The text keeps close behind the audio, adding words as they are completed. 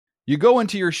You go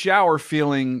into your shower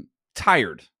feeling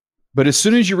tired, but as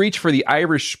soon as you reach for the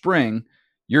Irish Spring,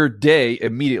 your day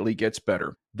immediately gets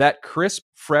better. That crisp,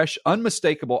 fresh,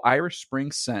 unmistakable Irish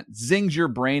Spring scent zings your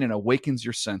brain and awakens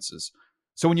your senses.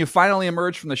 So when you finally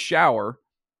emerge from the shower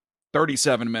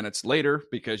 37 minutes later,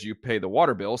 because you pay the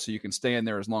water bill so you can stay in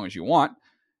there as long as you want,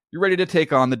 you're ready to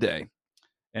take on the day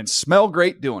and smell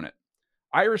great doing it.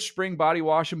 Irish Spring Body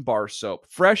Wash and Bar Soap.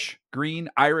 Fresh, green,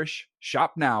 Irish.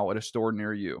 Shop now at a store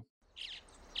near you.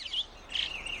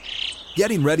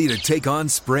 Getting ready to take on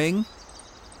spring?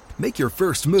 Make your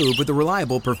first move with the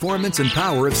reliable performance and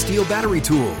power of Steel battery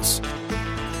tools.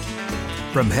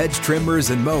 From hedge trimmers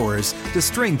and mowers to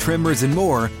string trimmers and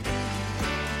more,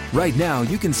 right now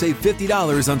you can save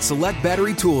 $50 on select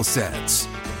battery tool sets.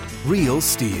 Real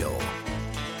Steel.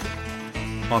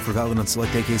 Offer valid on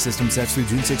select AK system sets through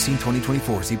June 16,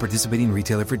 2024. See participating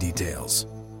retailer for details.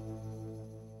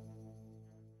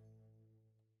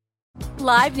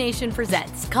 Live Nation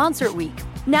presents Concert Week.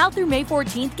 Now through May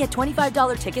 14th, get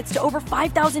 $25 tickets to over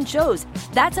 5,000 shows.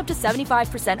 That's up to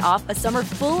 75% off a summer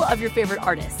full of your favorite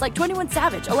artists like 21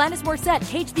 Savage, Alanis Morissette,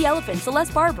 Cage the Elephant,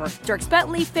 Celeste Barber, Dierks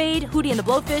Bentley, Fade, Hootie and the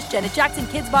Blowfish, Janet Jackson,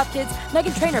 Kidz Bop Kids,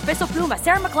 Meghan Trainor, Bissell Pluma,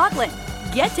 Sarah McLachlan.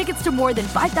 Get tickets to more than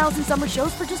 5,000 summer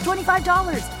shows for just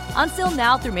 $25. Until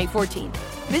now through May 14th.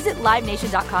 Visit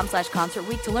LiveNation.com/Concert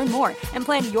Week to learn more and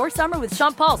plan your summer with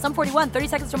Sean Paul, Sum 41, 30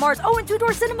 Seconds to Mars, and Two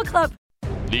Door Cinema Club.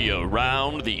 The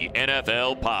Around the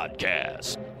NFL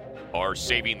podcast are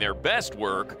saving their best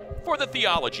work for the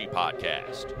Theology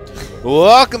podcast.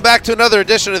 Welcome back to another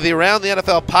edition of the Around the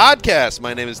NFL podcast.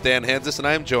 My name is Dan Hansis, and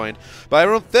I am joined by a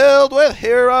room filled with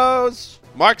heroes.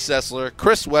 Mark Sessler,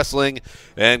 Chris Wessling,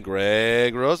 and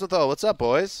Greg Rosenthal. What's up,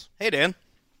 boys? Hey, Dan.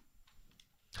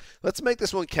 Let's make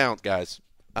this one count, guys.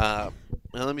 And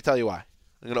let me tell you why.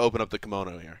 I'm going to open up the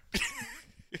kimono here.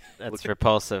 That's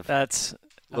repulsive. That's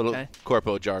a little okay.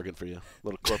 corpo jargon for you. A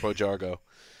little corpo jargo.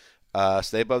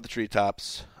 Stay above the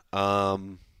treetops.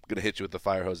 I'm going to hit you with the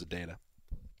fire hose of Dana.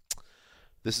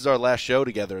 This is our last show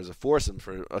together as a foursome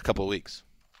for a couple of weeks.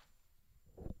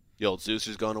 The old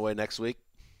Zeuser's going away next week.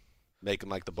 Making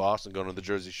like the boss and going to the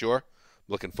Jersey Shore.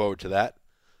 Looking forward to that.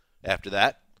 After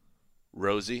that,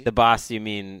 Rosie. The boss, you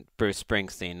mean Bruce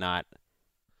Springsteen, not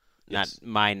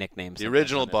my nickname. The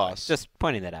original boss. Just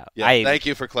pointing that out. Yeah, thank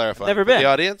you for clarifying. Never been. For the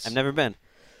audience? I've never been.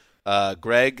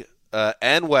 Greg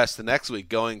and Wes the next week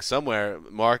going somewhere.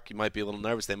 Mark, you might be a little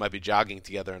nervous. They might be jogging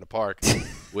together in a park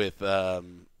with a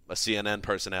CNN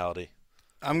personality.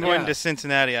 I'm going to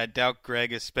Cincinnati. I doubt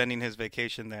Greg is spending his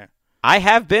vacation there. I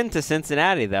have been to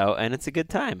Cincinnati, though, and it's a good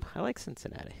time. I like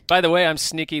Cincinnati. By the way, I'm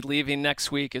sneaky leaving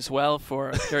next week as well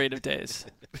for a period of days.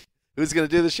 Who's going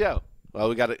to do the show? Well,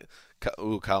 we got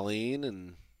Colleen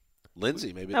and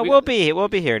Lindsay. Maybe we'll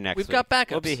be here next week. We've got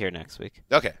backups. We'll be here next week.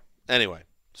 Okay. Anyway,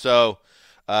 so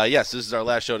yes, this is our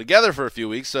last show together for a few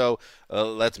weeks. So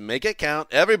let's make it count.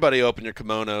 Everybody, open your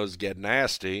kimonos. Get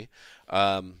nasty.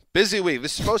 Busy week.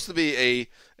 This is supposed to be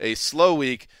a slow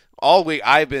week. All week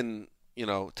I've been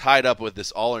tied up with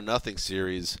this All or Nothing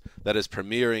series that is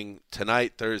premiering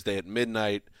tonight, Thursday at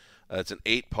midnight. It's an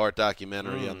 8-part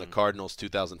documentary on the Cardinals'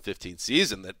 2015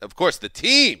 season that, of course, the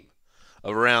team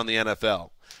of Around the NFL.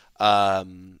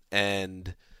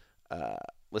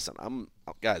 Listen, I'm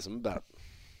about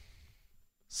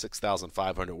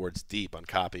 6,500 words deep on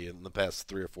copy in the past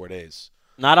 3 or 4 days.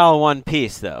 Not all one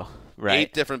piece, though, right?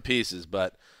 8 different pieces,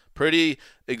 but pretty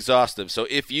exhaustive. So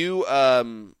if you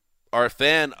are a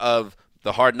fan of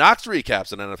the Hard Knocks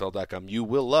recaps on NFL.com, you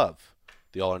will love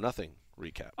the All or Nothing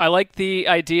recap. I like the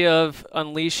idea of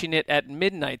unleashing it at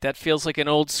midnight. That feels like an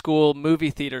old school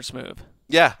movie theaters move.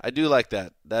 Yeah, I do like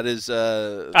that. That is.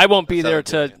 I won't be there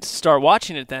to start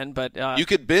watching it then, but you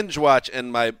could binge watch.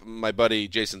 And my buddy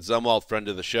Jason Zumwalt, friend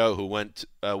of the show, who went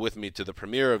with me to the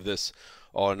premiere of this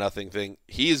All or Nothing thing,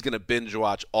 he is going to binge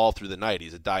watch all through the night.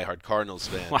 He's a diehard Cardinals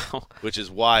fan, wow, which is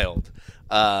wild.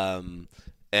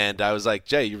 And I was like,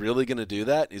 Jay, you really going to do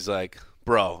that? He's like,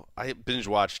 bro, I binge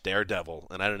watched Daredevil,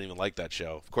 and I don't even like that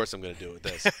show. Of course I'm going to do it with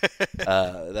this.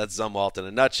 That's Zumwalt in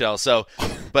a nutshell. So,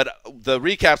 but the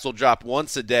recaps will drop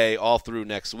once a day all through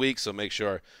next week, so make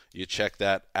sure you check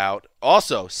that out.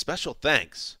 Also, special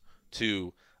thanks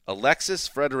to Alexis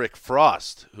Frederick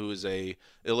Frost, who is a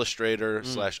illustrator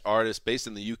 / artist based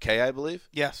in the UK, I believe.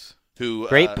 Yes. Who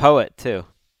great poet, too.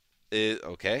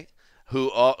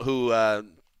 Who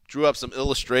drew up some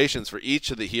illustrations for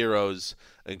each of the heroes,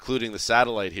 including the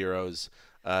satellite heroes,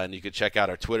 and you can check out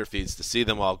our Twitter feeds to see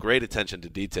them all. Great attention to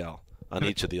detail on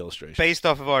each of the illustrations. Based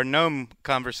off of our gnome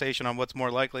conversation on what's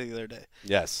more likely the other day.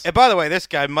 Yes. And by the way, this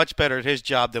guy much better at his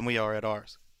job than we are at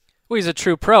ours. Well, he's a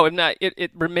true pro.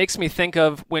 It makes me think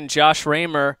of when Josh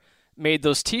Raymer made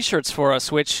those T-shirts for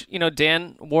us, which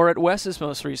Dan wore at Wes's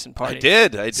most recent party. I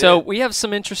did. So we have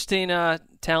some interesting,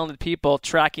 talented people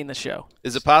tracking the show.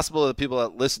 Is it possible that people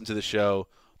that listen to the show,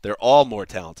 they're all more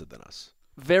talented than us?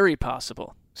 Very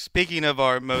possible. Speaking of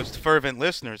our most fervent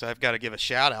listeners, I've got to give a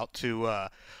shout out to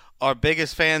our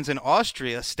biggest fans in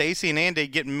Austria, Stacy and Andy,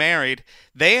 getting married.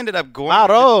 They ended up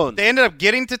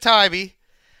getting to Tybee,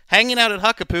 hanging out at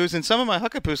Huckapoo's, and some of my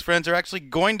Huckapoo's friends are actually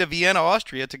going to Vienna,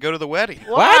 Austria to go to the wedding.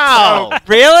 Wow.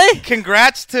 Really?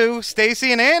 Congrats to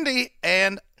Stacy and Andy,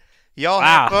 and y'all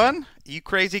have fun. You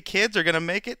crazy kids are going to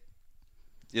make it.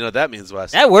 You know what that means,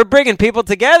 Wes? Yeah, we're bringing people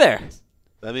together.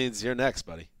 That means you're next,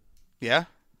 buddy. Yeah.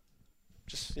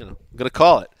 Just, I'm going to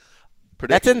call it.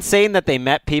 That's insane that they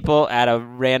met people at a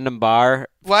random bar.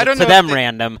 Well, I don't know.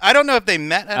 Random. I don't know if they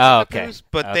met at Huckapoo's,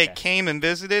 but they Okay. came and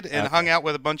visited and hung out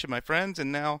with a bunch of my friends,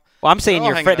 and now. Well, I'm saying they're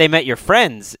all hanging they out. met your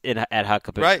friends at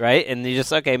Huckapoo's, Right. And you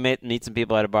just meet some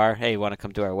people at a bar. Hey, you want to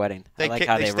come to our wedding? I like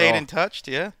how they they stayed roll. in touch,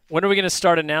 yeah. When are we going to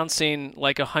start announcing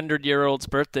 100-year-olds'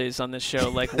 birthdays on this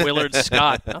show, like Willard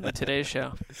Scott on the Today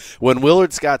Show? When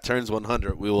Willard Scott turns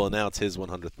 100, we will announce his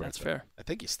 100th birthday. That's fair. I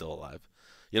think he's still alive.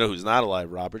 You know who's not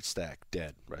alive? Robert Stack,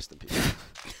 dead. Rest in peace.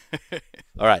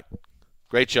 All right.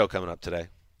 Great show coming up today.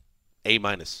 A-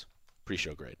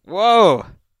 pre-show grade. Whoa.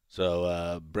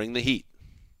 So bring the heat.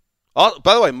 By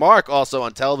the way, Mark also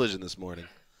on television this morning.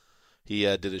 He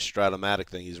did his Stratomatic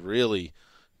thing. He's really,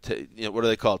 what do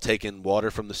they call it? Taking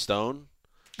water from the stone,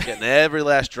 getting every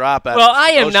last drop out. Well, of the I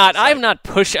am ocean not. I side. am not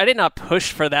push. I did not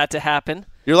push for that to happen.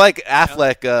 You're like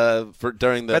Affleck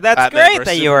during the. But that's Batman great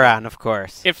versus that you were on, of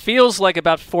course. It feels like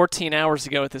about 14 hours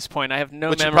ago at this point. I have no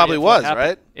Which it memory. probably of what was, happened.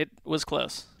 right? It was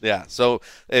close. Yeah, so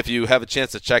if you have a chance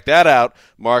to check that out,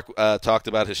 Mark talked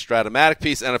about his Stratomatic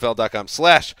piece,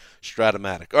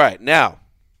 NFL.com/Stratomatic. All right, now,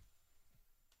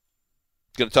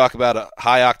 going to talk about a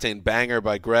high-octane banger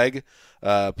by Greg,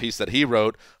 piece that he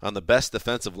wrote on the best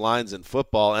defensive lines in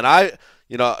football. And I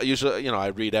usually, I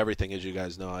read everything, as you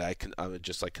guys know. I would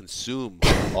just consume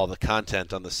all the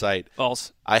content on the site.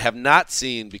 False. I have not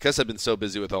seen, because I've been so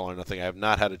busy with All or Nothing, I have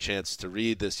not had a chance to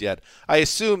read this yet. I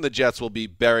assume the Jets will be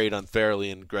buried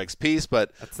unfairly in Greg's piece,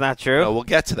 but That's not true. we'll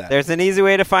get to that. There's an easy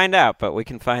way to find out, but we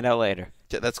can find out later.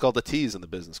 That's called a tease in the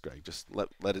business, Greg. Just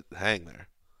let it hang there.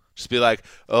 Just be like,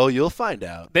 oh, you'll find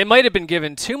out. They might have been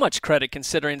given too much credit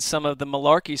considering some of the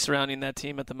malarkey surrounding that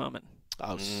team at the moment.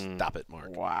 Oh, stop it,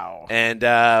 Mark. Wow. And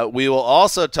we will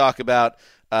also talk about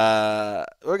we're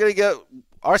going to get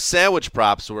our sandwich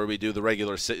props where we do the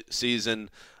regular season,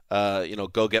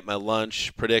 go get my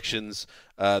lunch predictions.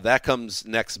 That comes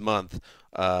next month,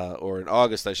 or in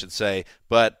August, I should say.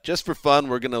 But just for fun,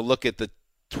 we're going to look at the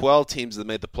 12 teams that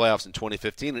made the playoffs in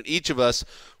 2015, and each of us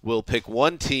will pick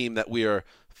one team that we are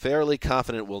fairly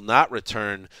confident will not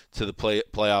return to the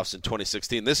playoffs in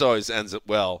 2016. This always ends up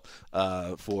well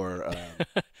for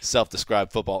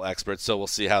self-described football experts, so we'll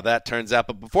see how that turns out.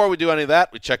 But before we do any of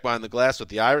that, we check behind the glass with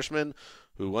the Irishman,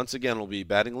 who once again will be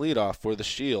batting leadoff for the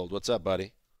Shield. What's up,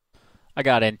 buddy? I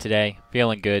got in today,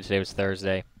 feeling good. Today was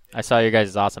Thursday. I saw your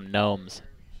guys' awesome gnomes,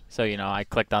 so I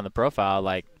clicked on the profile,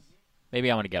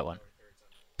 maybe I want to get one.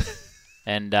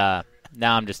 And now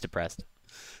I'm just depressed.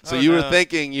 So you were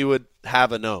thinking you would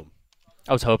have a gnome.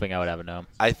 I was hoping I would have a gnome.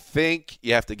 I think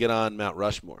you have to get on Mount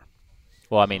Rushmore.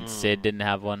 Well, Sid didn't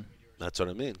have one. That's what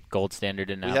I mean. Gold Standard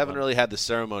didn't have one. We haven't really had the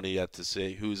ceremony yet to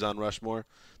say who's on Rushmore.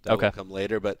 That Okay. will come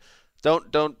later, but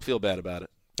don't feel bad about it.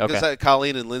 Okay. Because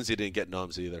Colleen and Lindsay didn't get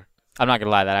gnomes either. I'm not going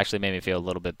to lie. That actually made me feel a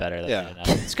little bit better. That Yeah. they didn't have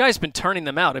one. This guy's been turning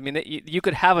them out. I mean, you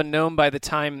could have a gnome by the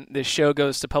time this show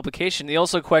goes to publication. The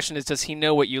also question is, does he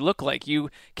know what you look like? You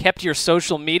kept your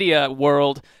social media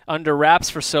world under wraps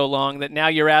for so long that now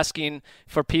you're asking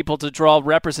for people to draw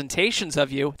representations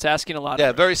of you. It's asking a lot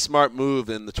Yeah, of very smart move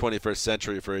in the 21st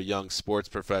century for a young sports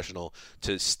professional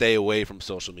to stay away from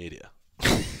social media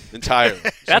entirely.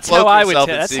 That's Cloak how I would. yourself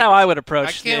in That's secret. how I would I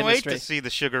approach the can't wait industry. to see the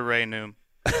Sugar Ray Noom.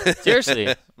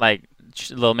 Seriously,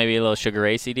 maybe a little Sugar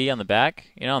Ray CD on the back,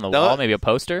 on the No. wall, maybe a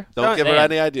poster. Don't give her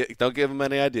Man. any idea. Don't give him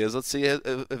any ideas. Let's see if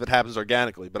it happens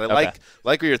organically. But I Okay.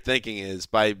 like what you're thinking is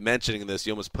by mentioning this,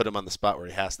 you almost put him on the spot where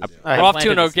he has to do it. I We're off to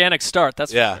planted an this- organic start.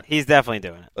 That's Yeah, He's definitely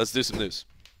doing it. let's do some news.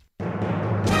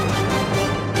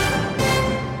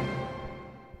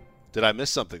 Did I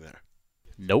miss something there?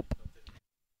 Nope.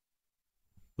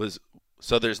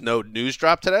 So there's no news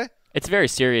drop today? It's a very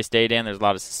serious day, Dan. There's a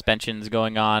lot of suspensions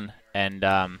going on, and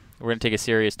we're going to take a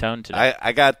serious tone today.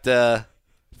 I got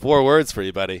 4 words for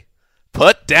you, buddy.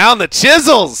 Put down the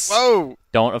chisels. Whoa!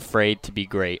 Don't afraid to be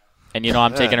great. And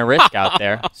I'm taking a risk out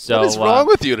there. So What is wrong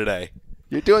with you today?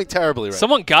 You're doing terribly right.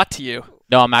 Someone got to you.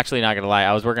 No, I'm actually not going to lie.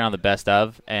 I was working on the best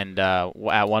of, and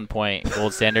at one point,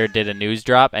 Gold Standard did a news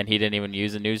drop, and he didn't even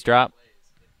use a news drop.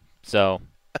 So.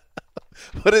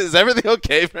 What is everything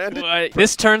okay, Brandon?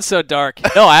 This turned so dark.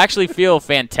 No, I actually feel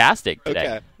fantastic today.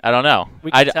 Okay. I don't know.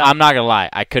 I'm not going to lie.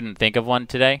 I couldn't think of one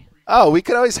today. Oh, we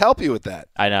could always help you with that.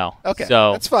 I know. Okay,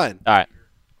 so, that's fine. All right.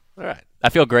 All right. I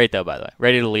feel great, though, by the way.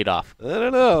 Ready to lead off. I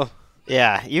don't know.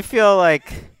 Yeah, you feel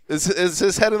like... Is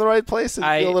his head in the right place? Does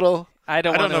he feel a little... I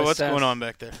don't know what's going on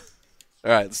back there.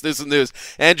 All right, let's do some news.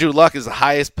 Andrew Luck is the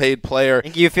highest paid player. I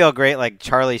think you feel great like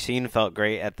Charlie Sheen felt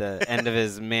great at the end of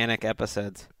his manic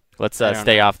episodes. Let's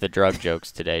stay off the drug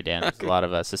jokes today, Dan. There's a lot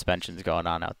of suspensions going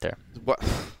on out there. What?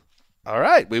 All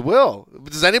right, we will.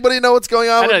 Does anybody know what's going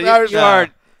on with the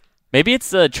Irish? Maybe it's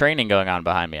the training going on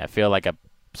behind me. I feel like a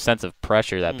sense of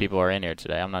pressure that people are in here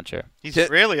today. I'm not sure. He's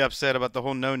really upset about the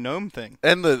whole no gnome thing.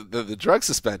 And the drug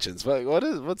suspensions.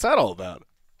 What's that all about?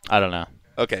 I don't know.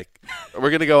 Okay, we're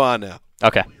going to go on now.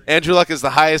 Okay. Andrew Luck is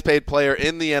the highest paid player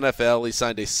in the NFL. He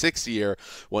signed a 6-year,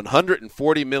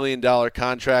 $140 million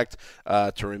contract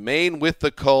to remain with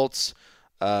the Colts.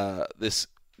 This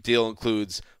deal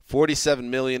includes $47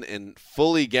 million in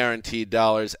fully guaranteed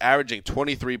dollars, averaging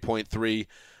 $23.3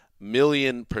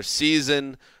 million per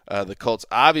season. The Colts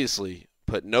obviously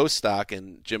put no stock,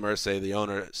 and Jim Irsay, the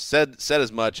owner, said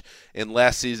as much in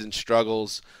last season's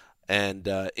struggles and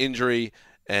injury,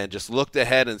 and just looked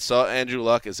ahead and saw Andrew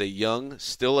Luck as a young,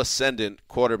 still ascendant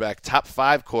quarterback, top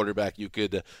 5 quarterback, you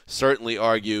could certainly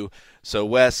argue. So,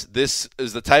 Wes, this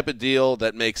is the type of deal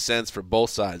that makes sense for both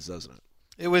sides, doesn't it?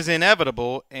 It was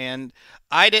inevitable, and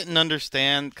I didn't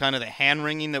understand kind of the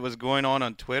hand-wringing that was going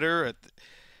on Twitter.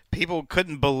 People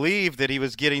couldn't believe that he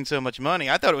was getting so much money.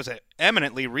 I thought it was an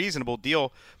eminently reasonable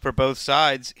deal for both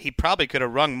sides. He probably could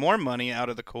have wrung more money out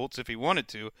of the Colts if he wanted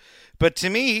to. But to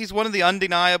me, he's one of the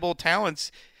undeniable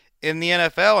talents in the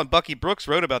NFL, and Bucky Brooks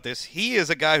wrote about this. He is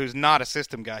a guy who's not a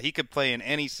system guy. He could play in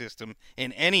any system,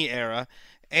 in any era,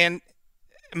 and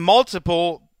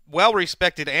multiple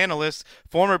well-respected analysts,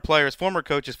 former players, former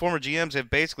coaches, former GMs have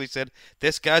basically said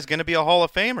this guy's going to be a Hall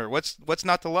of Famer. What's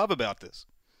not to love about this?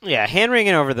 Yeah,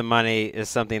 hand-wringing over the money is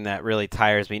something that really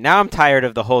tires me. Now I'm tired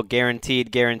of the whole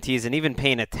guarantees, and even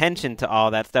paying attention to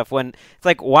all that stuff. When it's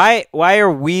like, why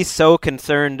are we so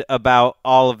concerned about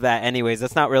all of that anyways?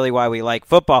 That's not really why we like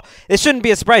football. It shouldn't be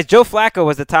a surprise. Joe Flacco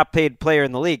was the top-paid player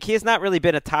in the league. He has not really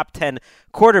been a top 10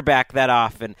 quarterback that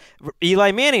often.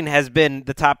 Eli Manning has been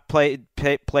the top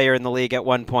player in the league at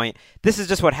one point. This is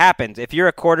just what happens. If you're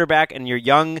a quarterback and you're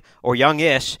young or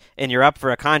youngish and you're up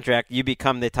for a contract, you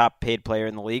become the top paid player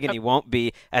in the league, and you won't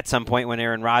be at some point when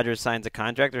Aaron Rodgers signs a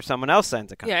contract or someone else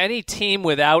signs a contract. Yeah, any team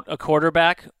without a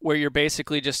quarterback where you're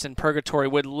basically just in purgatory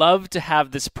would love to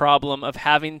have this problem of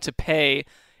having to pay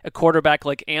a quarterback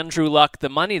like Andrew Luck the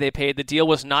money they paid. The deal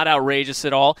was not outrageous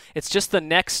at all. It's just the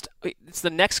next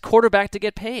quarterback to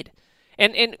get paid.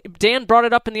 And Dan brought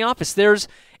it up in the office.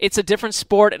 It's a different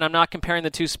sport, and I'm not comparing the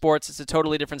two sports. It's a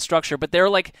totally different structure. But they're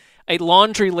like a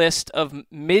laundry list of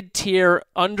mid-tier,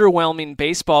 underwhelming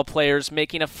baseball players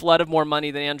making a flood of more money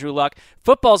than Andrew Luck.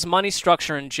 Football's money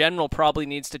structure in general probably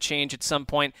needs to change at some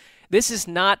point. This is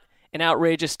not an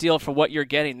outrageous deal for what you're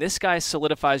getting. This guy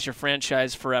solidifies your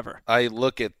franchise forever. I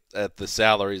look at the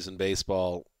salaries in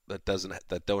baseball that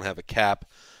don't have a cap,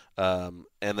 and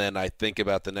then I think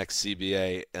about the next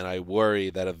CBA, and I worry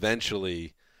that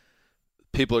eventually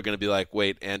people are going to be like,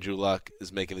 wait, Andrew Luck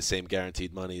is making the same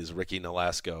guaranteed money as Ricky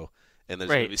Nolasco. And there's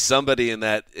going to be somebody in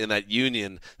that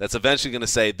union that's eventually going to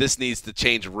say this needs to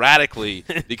change radically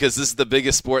because this is the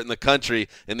biggest sport in the country,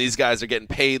 and these guys are getting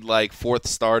paid like fourth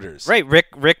starters. Right,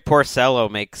 Rick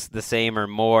Porcello makes the same or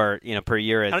more, per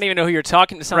year. I don't even know who you're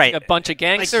talking to. Sounds like a bunch of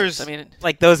gangsters.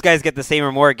 Like those guys get the same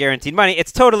or more guaranteed money.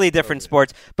 It's totally different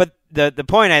sports, but the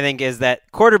point, I think, is that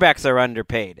quarterbacks are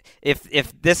underpaid.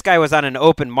 If this guy was on an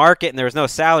open market and there was no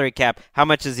salary cap, how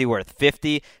much is he worth?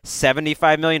 50,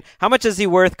 75 million? How much is he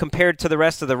worth compared to the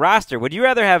rest of the roster? Would you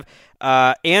rather have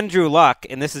Andrew Luck,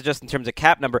 and this is just in terms of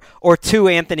cap number, or 2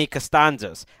 Anthony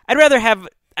Costanzos? I'd rather have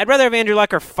Andrew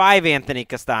Luck or 5 Anthony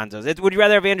Costanzos. Would you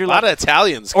rather have Andrew Luck? A lot of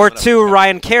Italians. Or 2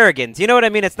 Ryan Kerrigans. You know what I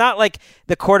mean? It's not like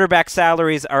the quarterback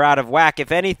salaries are out of whack.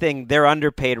 If anything, they're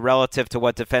underpaid relative to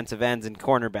what defensive ends and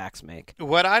cornerbacks make.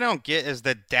 What I don't get is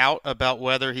the doubt about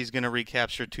whether he's going to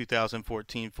recapture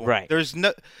 2014 form. Right. There's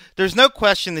no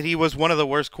question that he was one of the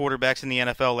worst quarterbacks in the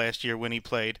NFL last year when he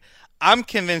played. I'm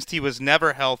convinced he was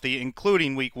never healthy,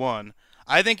 including week 1.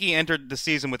 I think he entered the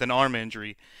season with an arm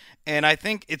injury. And I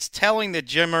think it's telling that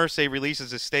Jim Irsay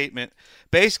releases a statement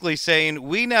basically saying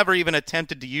we never even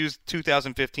attempted to use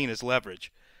 2015 as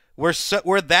leverage.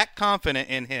 We're that confident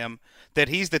in him that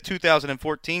he's the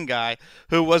 2014 guy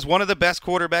who was one of the best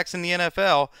quarterbacks in the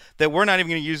NFL, that we're not even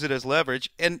going to use it as leverage.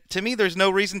 And to me, there's no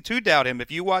reason to doubt him. If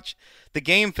you watch the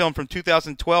game film from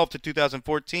 2012 to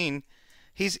 2014,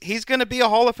 he's going to be a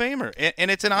Hall of Famer,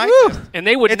 and it's an eye test. And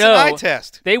they would it's know. An eye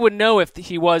test. They would know if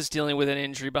he was dealing with an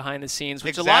injury behind the scenes,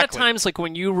 which Exactly. a lot of times, like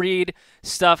when you read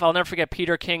stuff, I'll never forget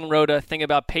Peter King wrote a thing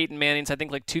about Peyton Manning's, I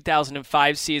think, like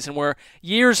 2005 season, where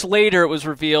years later it was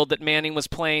revealed that Manning was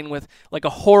playing with like a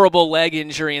horrible leg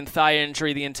injury and thigh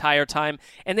injury the entire time,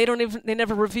 and they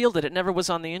never revealed it. It never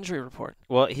was on the injury report.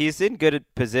 Well, he's in good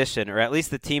position, or at least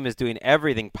the team is doing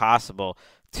everything possible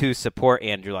to support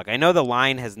Andrew Luck. I know the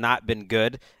line has not been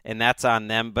good, and that's on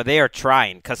them, but they are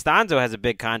trying. Costanzo has a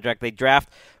big contract. They draft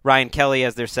Ryan Kelly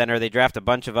as their center. They draft a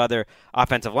bunch of other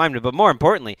offensive linemen. But more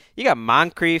importantly, you got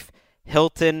Moncrief,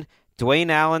 Hilton, Dwayne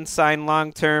Allen signed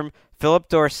long-term, Philip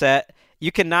Dorsett.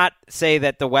 You cannot say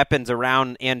that the weapons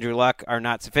around Andrew Luck are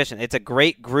not sufficient. It's a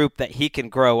great group that he can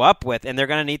grow up with, and they're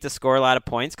going to need to score a lot of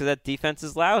points because that defense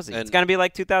is lousy. It's going to be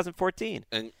like 2014.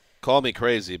 And call me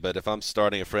crazy, but if I'm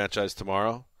starting a franchise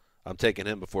tomorrow, I'm taking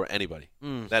him before anybody.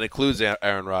 That includes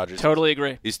Aaron Rodgers. Totally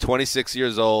agree. He's 26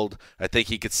 years old. I think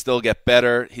he could still get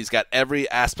better. He's got every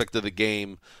aspect of the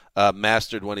game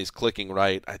mastered when he's clicking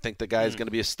right. I think the guy is going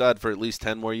to be a stud for at least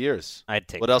 10 more years. I'd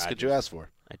take What else Rodgers. could you ask for?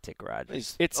 I'd take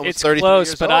Rodgers. It's almost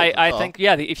close, but old, I think,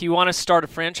 if you want to start a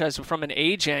franchise from an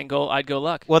age angle, I'd go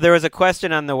Luck. Well, there was a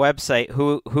question on the website,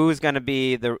 who's going to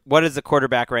be what is the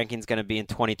quarterback rankings going to be in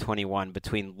 2021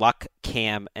 between Luck,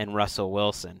 Cam, and Russell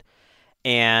Wilson?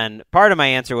 And part of my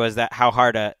answer was that how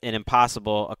hard an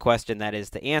impossible a question that is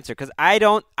to answer, because I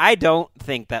don't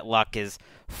think that Luck is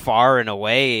far and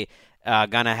away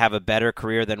going to have a better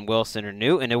career than Wilson or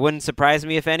Newton. It wouldn't surprise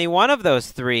me if any one of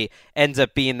those three ends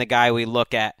up being the guy we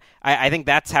look at. I think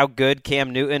that's how good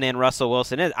Cam Newton and Russell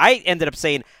Wilson is. I ended up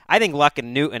saying I think Luck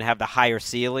and Newton have the higher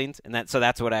ceilings, and so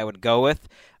that's what I would go with.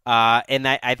 And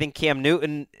I think Cam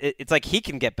Newton, it's like he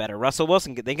can get better. Russell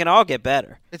Wilson, they can all get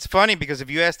better. It's funny because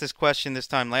if you asked this question this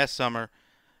time last summer,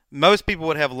 most people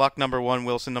would have Luck number 1,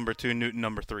 Wilson number 2, Newton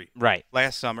number 3. Right.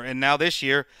 Last summer. And now this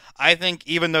year, I think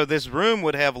even though this room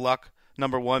would have Luck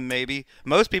number 1 maybe,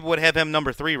 most people would have him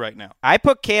number 3 right now. I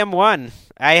put Cam 1.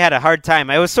 I had a hard time.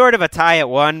 I was sort of a tie at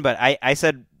 1, but I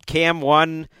said Cam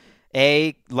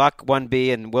 1A, Luck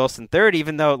 1B, and Wilson 3rd,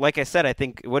 even though, like I said, I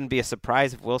think it wouldn't be a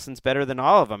surprise if Wilson's better than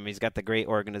all of them. He's got the great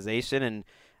organization, and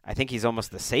I think he's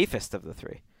almost the safest of the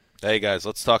three. Hey, guys,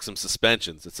 let's talk some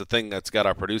suspensions. It's a thing that's got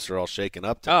our producer all shaken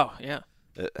up. Oh, yeah.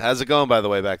 How's it going, by the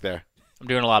way, back there? I'm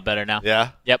doing a lot better now.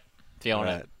 Yeah? Yep. Feeling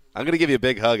All right. it. I'm going to give you a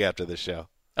big hug after this show.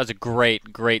 That was a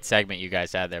great segment you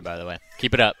guys had there, by the way.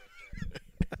 Keep it up.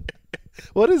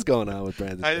 What is going on with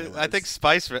Brandon? I think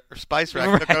Spice Rack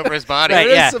took over his body. Right,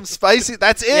 There is yeah. some spicy.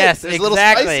 That's it. Yes, There's exactly. a little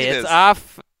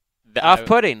spiciness. It's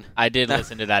off-putting. I did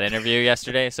listen to that interview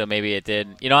yesterday, so maybe it did.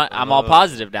 You know what? I'm all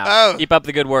positive now. Oh. Keep up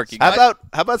the good work. You How guys.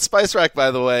 about Spice Rack, by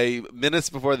the way, minutes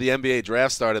before the NBA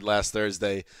draft started last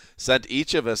Thursday, sent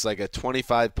each of us like a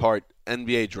 25-part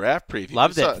NBA draft preview.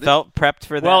 Loved You saw it. Felt prepped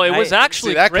for that. Well, it was night.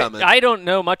 actually see that great. coming. I don't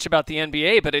know much about the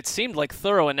NBA, but it seemed like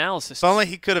thorough analysis. If only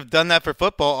he could have done that for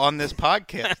football on this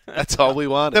podcast. That's all we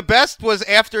wanted. The best was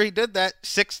after he did that,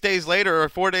 6 days later or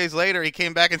 4 days later, he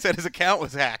came back and said his account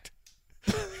was hacked.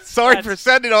 Sorry for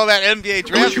sending all that NBA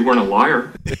draft. I wish you weren't a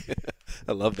liar.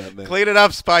 I love that, man. Clean it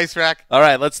up, Spice Rack. All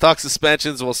right, let's talk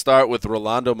suspensions. We'll start with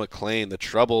Rolando McClain, the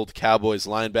troubled Cowboys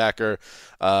linebacker,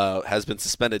 has been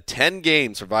suspended 10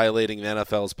 games for violating the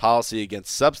NFL's policy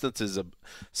against substances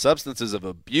of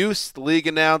abuse, the league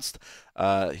announced.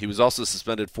 He was also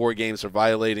suspended 4 games for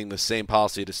violating the same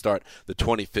policy to start the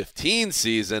 2015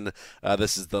 season.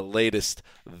 This is the latest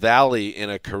valley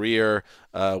in a career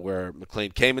where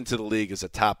McClain came into the league as a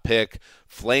top pick,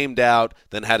 flamed out,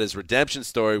 then had his redemption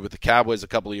story with the Cowboys a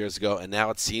couple of years ago, and now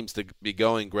it seems to be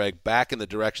going, Greg, back in the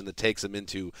direction that takes him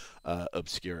into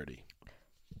obscurity.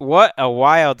 What a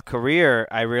wild career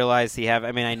I realized he had.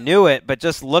 I mean, I knew it, but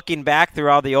just looking back through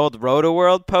all the old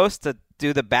Roto-World posts to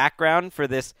do the background for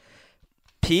this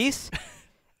piece.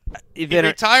 He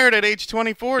retired at age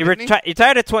 24, He didn't he?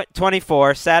 retired at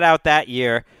 24, sat out that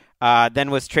year, then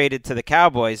was traded to the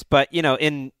Cowboys. But, you know,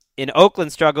 in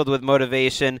Oakland struggled with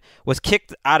motivation, was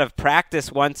kicked out of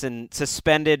practice once and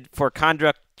suspended for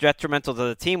conduct detrimental to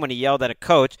the team when he yelled at a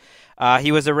coach.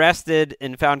 He was arrested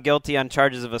and found guilty on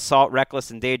charges of assault, reckless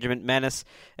endangerment, menace,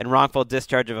 and wrongful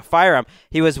discharge of a firearm.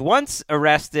 He was once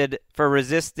arrested for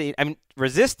resisting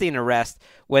arrest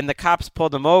when the cops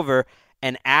pulled him over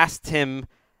and asked him,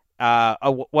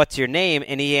 what's your name?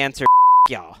 And he answered,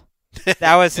 y'all.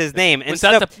 That was his name. And was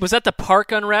that the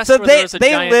park unrest? So where there was a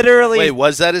they giant... literally. Wait,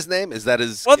 was that his name? Is that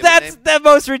his? Well, that's name? the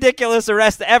most ridiculous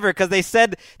arrest ever because they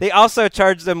said they also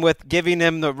charged them with giving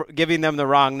them the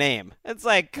wrong name. It's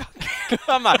like,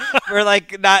 come on, for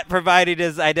like not providing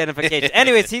his identification.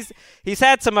 Anyways, he's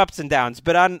had some ups and downs,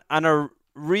 but on a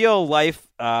real life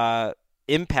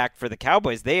impact for the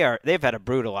Cowboys, they've had a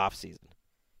brutal offseason.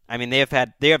 I mean, they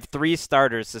have 3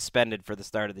 starters suspended for the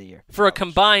start of the year for a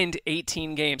combined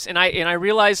 18 games. And I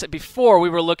realized that before we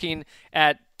were looking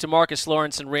at DeMarcus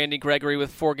Lawrence and Randy Gregory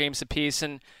with 4 games apiece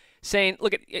and saying,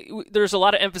 look, there's a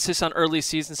lot of emphasis on early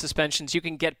season suspensions. You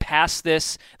can get past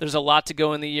this. There's a lot to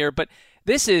go in the year, but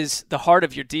this is the heart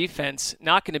of your defense.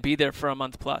 Not going to be there for a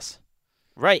month plus.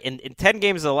 Right, and 10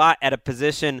 games is a lot at a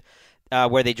position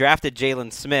where they drafted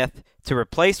Jalen Smith to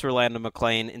replace Rolando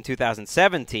McClain in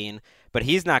 2017, but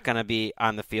he's not going to be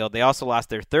on the field. They also lost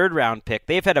their 3rd-round pick.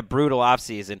 They've had a brutal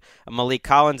offseason. Malik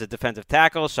Collins, a defensive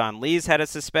tackle. Sean Lee's had a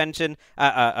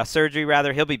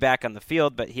surgery. He'll be back on the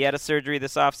field, but he had a surgery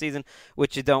this offseason,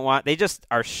 which you don't want. They just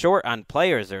are short on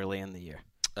players early in the year.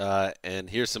 And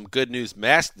here's some good news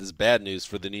masked as bad news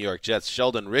for the New York Jets.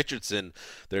 Sheldon Richardson,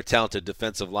 their talented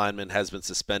defensive lineman, has been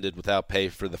suspended without pay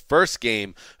for the first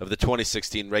game of the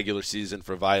 2016 regular season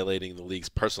for violating the league's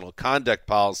personal conduct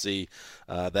policy.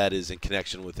 That is in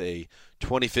connection with a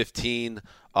 2015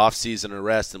 off-season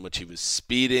arrest in which he was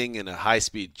speeding in a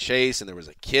high-speed chase, and there was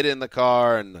a kid in the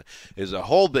car, and it was a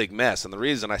whole big mess. And the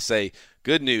reason I say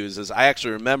good news is I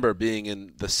actually remember being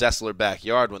in the Sessler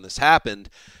backyard when this happened,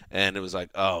 and it was like,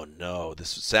 oh, no, this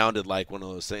sounded like one of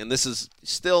those things. And this is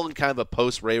still in kind of a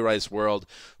post-Ray Rice world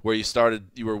where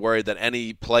you were worried that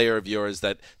any player of yours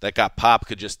that got popped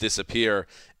could just disappear.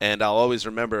 And I'll always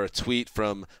remember a tweet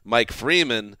from Mike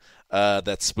Freeman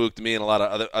that spooked me and a lot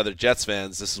of other Jets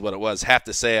fans. This is what it was. Have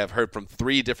to say I've heard from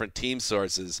 3 different team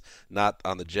sources, not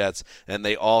on the Jets, and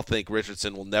they all think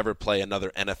Richardson will never play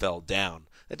another NFL down.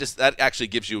 That actually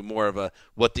gives you more of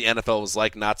what the NFL was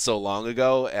like not so long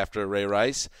ago after Ray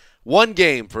Rice. 1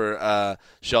 game for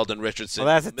Sheldon Richardson.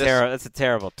 Well, that's a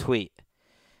terrible tweet.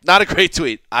 Not a great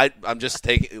tweet. I'm just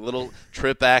taking a little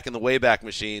trip back in the Wayback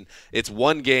Machine. It's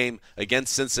 1 game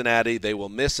against Cincinnati. They will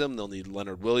miss him. They'll need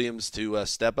Leonard Williams to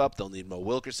step up. They'll need Mo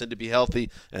Wilkerson to be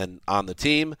healthy and on the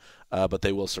team, but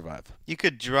they will survive. You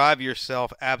could drive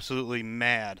yourself absolutely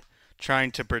mad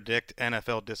trying to predict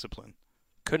NFL discipline.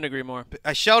 Couldn't agree more.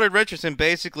 Sheldon Richardson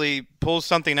basically pulls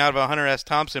something out of a Hunter S.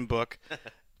 Thompson book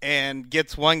and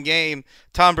gets 1 game.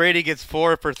 Tom Brady gets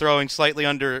 4 for throwing slightly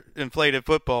underinflated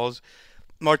footballs.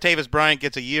 Martavis Bryant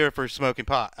gets a year for smoking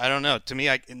pot. I don't know. To me,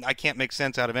 I can't make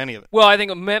sense out of any of it. Well, I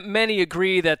think many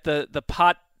agree that the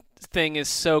pot thing is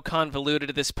so convoluted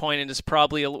at this point and is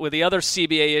probably, with the other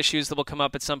CBA issues that will come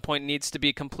up at some point, needs to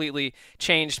be completely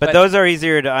changed. But those are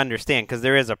easier to understand because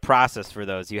there is a process for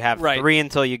those. You have 3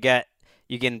 until you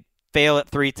can fail it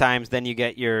 3 times, then you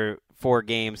get your 4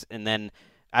 games, and then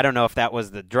I don't know if that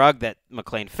was the drug that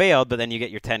McClain failed, but then you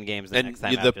get your 10 games the next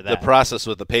time after that. The process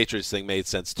with the Patriots thing made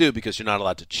sense, too, because you're not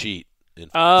allowed to cheat.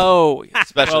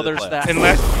 Especially well, there's that.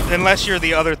 Unless you're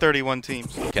the other 31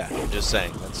 teams. Okay, I'm just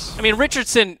saying.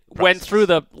 Richardson went through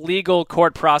the legal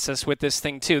court process with this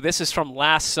thing, too. This is from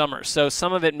last summer, so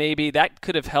some of it maybe that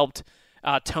could have helped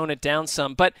tone it down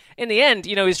some. But in the end,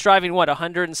 he's driving,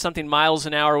 100 and something miles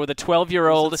an hour with a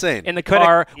 12-year-old in the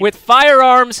car with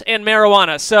firearms and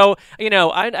marijuana. So,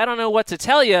 I don't know what to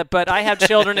tell you, but I have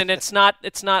children, and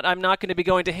I'm not going to be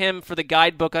going to him for the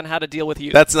guidebook on how to deal with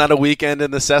youth. That's not a weekend in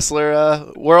the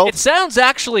Sessler world? It sounds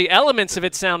elements of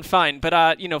it sound fine, but,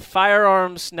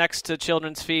 firearms next to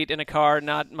children's feet in a car,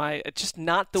 just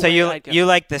not the way I go. So you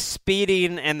like the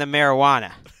speeding and the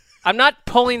marijuana? I'm not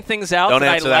pulling things out Don't that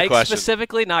I answer that like question.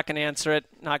 specifically. Not going to answer it.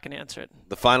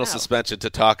 The final suspension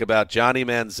to talk about, Johnny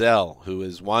Manziel, who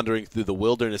is wandering through the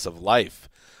wilderness of life,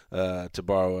 to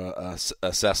borrow a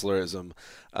Sesslerism,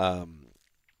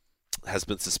 has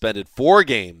been suspended 4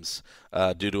 games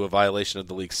due to a violation of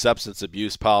the league's substance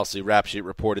abuse policy. Rap Sheet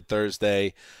reported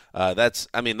Thursday. That's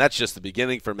just the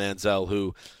beginning for Manziel,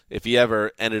 who, if he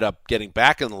ever ended up getting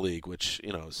back in the league, which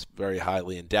is very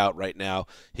highly in doubt right now,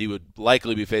 he would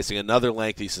likely be facing another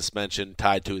lengthy suspension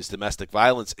tied to his domestic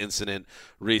violence incident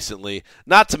recently.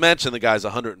 Not to mention the guy's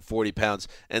 140 pounds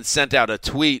and sent out a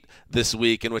tweet this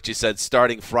week in which he said,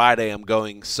 "Starting Friday, I'm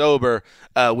going sober,"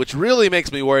 which really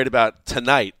makes me worried about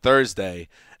tonight, Thursday.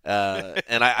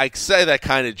 And I say that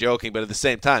kind of joking, but at the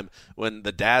same time, when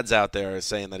the dads out there are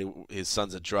saying that his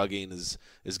son's a druggie and is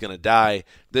going to die,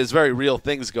 there's very real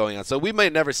things going on. So we may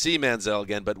never see Manziel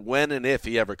again, but when and if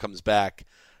he ever comes back,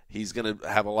 he's going to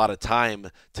have a lot of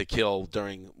time to kill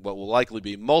during what will likely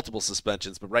be multiple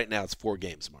suspensions. But right now it's 4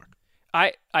 games, Mark.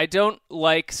 I don't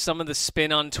like some of the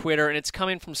spin on Twitter, and it's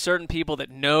coming from certain people that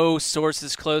know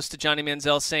sources close to Johnny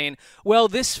Manziel saying, well,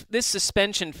 this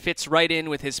suspension fits right in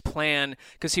with his plan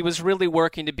because he was really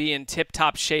working to be in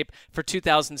tip-top shape for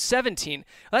 2017.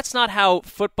 That's not how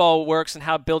football works and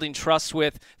how building trust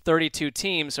with 32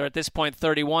 teams, or at this point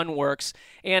 31, works.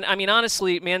 And, I mean,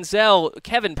 honestly, Manziel,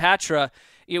 Kevin Patra,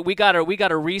 we got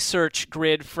a research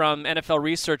grid from NFL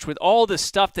Research with all the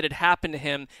stuff that had happened to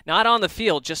him, not on the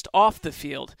field, just off the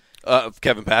field.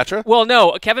 Kevin Patra? Well,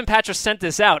 no, Kevin Patra sent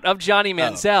this out of Johnny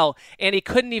Manziel, and he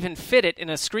couldn't even fit it in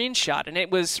a screenshot, and it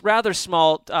was rather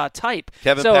small type.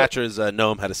 Kevin Patra's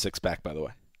gnome had a six-pack, by the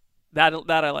way. That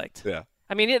I liked. Yeah.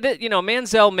 I mean,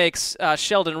 Manziel makes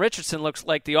Sheldon Richardson look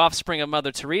like the offspring of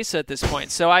Mother Teresa at this point.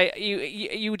 So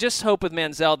you just hope with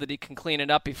Manziel that he can clean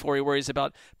it up before he worries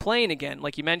about playing again.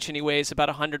 Like you mentioned, he weighs about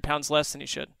 100 pounds less than he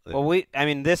should. Well,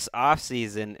 this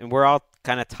offseason, and we're all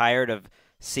kind of tired of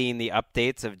seeing the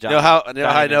updates of Johnny. You know how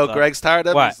I know Greg's tired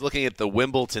of? What? He's looking at the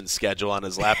Wimbledon schedule on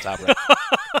his laptop right now.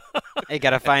 Hey,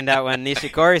 got to find out when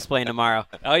Nishikori's playing tomorrow.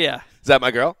 Oh, yeah. Is that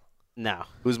my girl? No.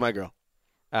 Who's my girl?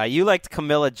 You liked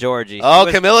Camilla Giorgi.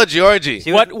 Camilla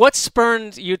Giorgi. What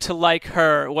spurned you to like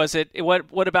her? Was it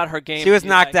what about her game? She was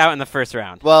knocked out in the first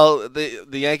round. Well, the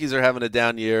Yankees are having a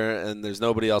down year, and there's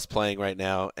nobody else playing right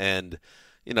now. And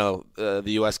the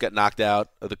U.S. got knocked out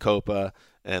of the Copa,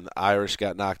 and the Irish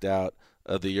got knocked out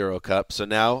of the Euro Cup. So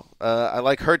now I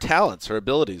like her talents, her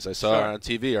abilities. I saw her on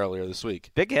TV earlier this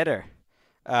week. Big hitter.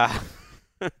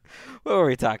 What were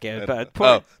we talking about?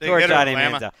 Poor Johnny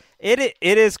Manziel. It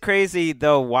is crazy,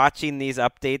 though, watching these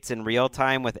updates in real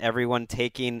time with everyone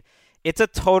taking – it's a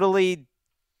totally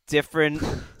different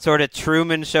sort of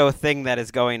Truman Show thing that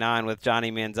is going on with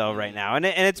Johnny Manziel right now. And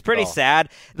it's pretty sad.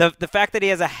 The fact that he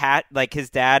has a hat, like his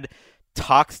dad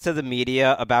talks to the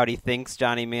media about he thinks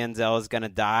Johnny Manziel is going to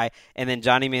die, and then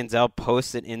Johnny Manziel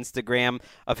posts an Instagram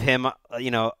of him,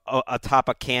 atop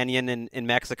a canyon in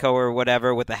Mexico or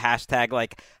whatever with the hashtag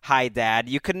like "Hi Dad."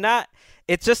 You could not.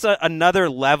 It's just another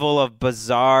level of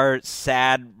bizarre,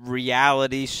 sad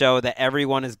reality show that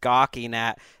everyone is gawking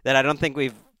at that I don't think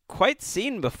we've quite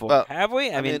seen before, have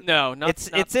we? I mean, no. It's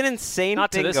an insane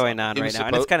thing going on right now,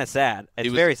 and it's kind of sad.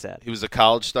 It's very sad. He was a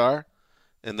college star.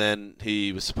 And then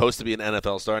he was supposed to be an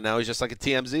NFL star. Now he's just like a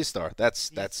TMZ star.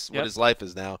 That's what his life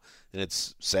is now, and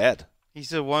it's sad.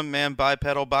 He's a one-man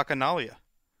bipedal bacchanalia.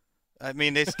 I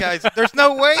mean, this guy's – there's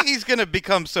no way he's going to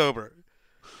become sober.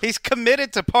 He's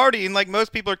committed to partying like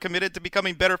most people are committed to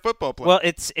becoming better football players. Well,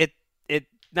 it's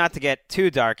not to get too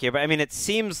dark here, but, I mean, it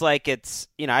seems like it's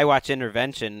 – I watch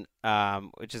Intervention,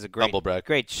 which is a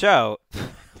great show.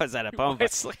 Was that a bum?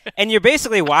 And you're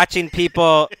basically watching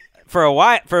people – for a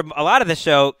lot of the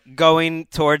show going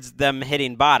towards them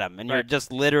hitting bottom, and you're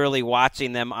just literally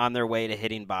watching them on their way to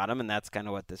hitting bottom, and that's kind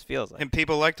of what this feels like. And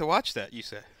people like to watch that, you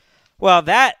say? Well,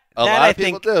 that a lot of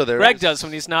people do. Greg does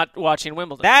when he's not watching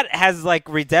Wimbledon. That has like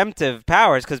redemptive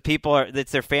powers because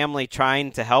it's their family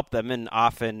trying to help them, and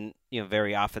often,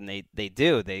 very often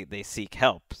they seek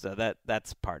help. So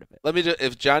that's part of it.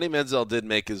 If Johnny Manziel did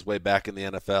make his way back in the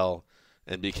NFL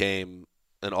and became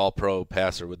an all-pro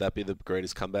passer, would that be the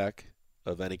greatest comeback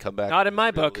of any comeback? Not in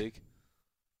my book. League?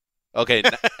 Okay,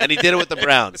 and he did it with the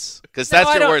Browns because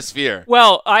that's your worst fear.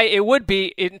 Well, it would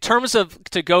be in terms of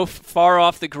to go far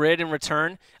off the grid in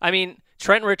return. I mean,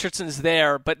 Trent Richardson's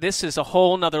there, but this is a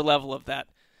whole nother level of that.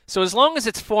 So as long as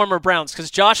it's former Browns, because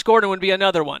Josh Gordon would be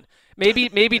another one.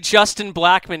 Maybe Justin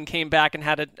Blackmon came back and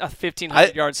had a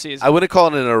 1,500-yard season. I wouldn't call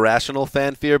it an irrational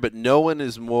fan fear, but no one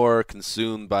is more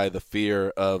consumed by the fear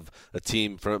of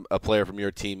a player from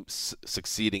your team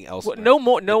succeeding elsewhere. No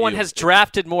one has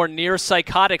drafted more near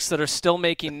psychotics that are still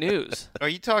making news. Are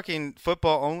you talking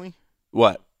football only?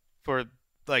 What? For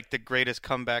like the greatest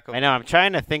comeback of I know. I'm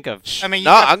trying to think of. I mean,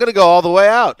 I'm going to go all the way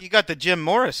out. You got the Jim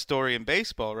Morris story in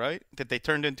baseball, right? That they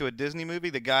turned into a Disney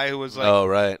movie. The guy who was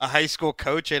like a high school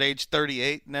coach at age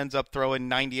 38 and ends up throwing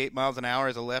 98 miles an hour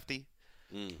as a lefty.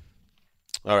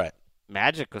 All right.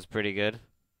 Magic was pretty good.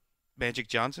 Magic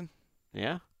Johnson?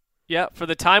 Yeah. Yeah, for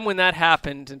the time when that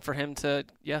happened and for him to,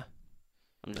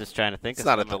 I'm just trying to think. It's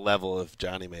not at the level of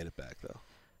Johnny made it back, though.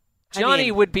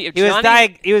 Johnny would be.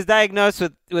 He was diagnosed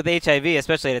with HIV,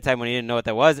 especially at a time when he didn't know what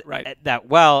that was that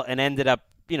well, and ended up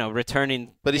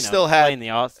returning. But he still had playing the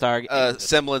All-Star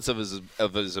semblance of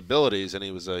his abilities, and he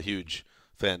was a huge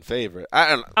fan favorite.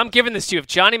 I'm giving this to you. If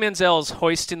Johnny Manziel is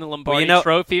hoisting the Lombardi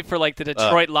Trophy for like the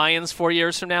Detroit Lions 4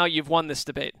 years from now, you've won this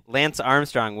debate. Lance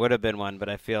Armstrong would have been one, but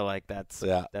I feel like that's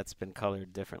been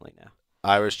colored differently now.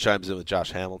 Irish chimes in with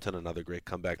Josh Hamilton, another great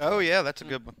comeback. Oh yeah, that's a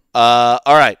good one. All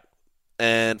right.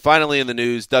 And finally in the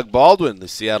news, Doug Baldwin, the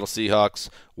Seattle Seahawks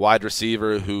wide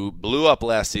receiver who blew up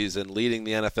last season, leading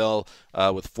the NFL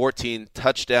with 14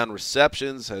 touchdown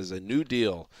receptions, has a new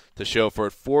deal to show for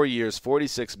it. 4 years,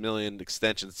 $46 million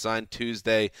extension signed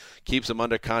Tuesday, keeps him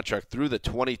under contract through the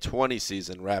 2020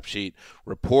 season. Rap Sheet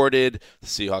reported. The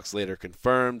Seahawks later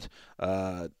confirmed.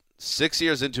 6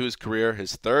 years into his career,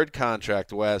 his third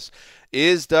contract, Wes.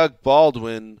 Is Doug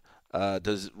Baldwin...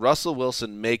 does Russell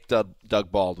Wilson make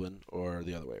Doug Baldwin, or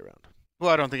the other way around? Well,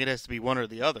 I don't think it has to be one or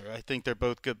the other. I think they're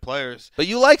both good players. But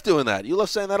you like doing that. You love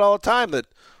saying that all the time, that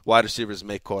wide receivers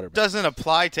make quarterbacks. Doesn't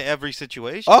apply to every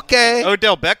situation. Okay.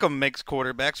 Odell Beckham makes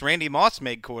quarterbacks. Randy Moss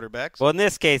made quarterbacks. Well, in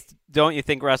this case, don't you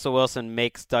think Russell Wilson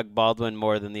makes Doug Baldwin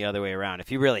more than the other way around?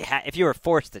 If you really if you were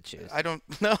forced to choose. I don't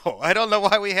know. I don't know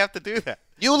why we have to do that.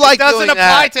 You like doing that. It doesn't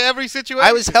apply to every situation.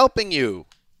 I was helping you.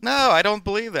 No, I don't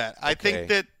believe that. I think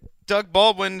that Doug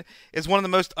Baldwin is one of the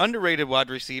most underrated wide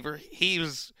receiver.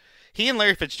 He and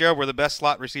Larry Fitzgerald were the best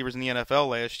slot receivers in the NFL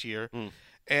last year.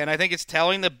 And I think it's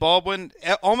telling that Baldwin,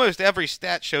 almost every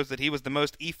stat shows that he was the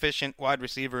most efficient wide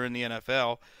receiver in the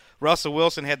NFL. Russell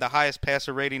Wilson had the highest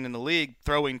passer rating in the league,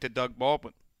 throwing to Doug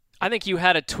Baldwin. I think you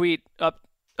had a tweet up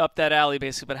that alley,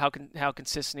 basically, about how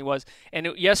consistent he was. And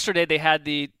yesterday they had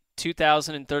the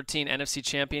 2013 NFC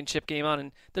Championship game on,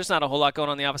 and there's not a whole lot going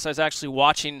on the opposite. I was actually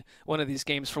watching one of these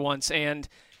games for once, and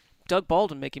Doug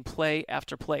Baldwin making play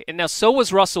after play. And now so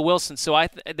was Russell Wilson, so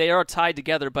they are tied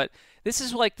together, but this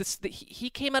is like this. He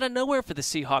came out of nowhere for the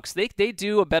Seahawks. They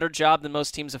do a better job than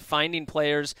most teams of finding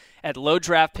players at low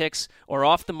draft picks or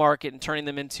off the market and turning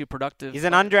them into productive. He's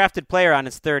an undrafted player on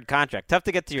his third contract. Tough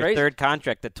to get to your third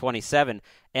contract at 27.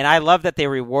 And I love that they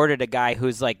rewarded a guy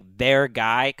who's like their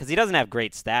guy, because he doesn't have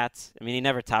great stats. I mean, he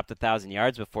never topped 1,000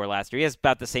 yards before last year. He has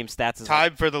about the same stats as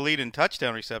tied for the lead in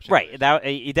touchdown reception. Right.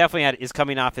 He definitely is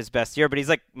coming off his best year, but he's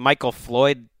like Michael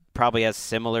Floyd, probably has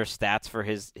similar stats for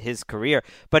his career.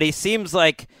 But he seems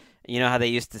like, you know how they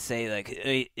used to say,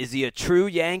 like, is he a true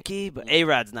Yankee? But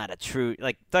A-Rod's not a true.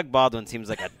 Like, Doug Baldwin seems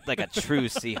like a true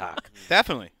Seahawk.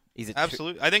 Definitely.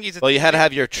 Absolutely. I think he's. Well, you had to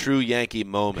have your true Yankee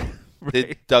moment. Right.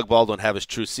 Did Doug Baldwin have his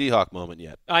true Seahawk moment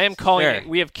yet? I am calling it.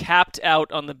 We have capped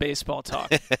out on the baseball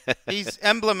talk. He's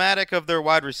emblematic of their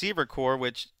wide receiver core,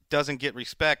 which doesn't get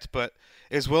respect, but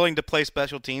is willing to play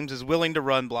special teams, is willing to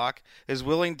run block, is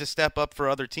willing to step up for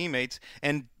other teammates,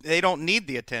 and they don't need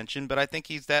the attention, but I think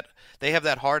they have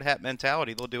that hard hat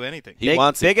mentality. They'll do anything. He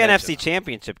wants big attention. NFC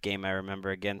Championship game, I remember,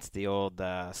 against the old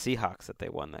Seahawks that they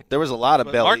won that game. There was a lot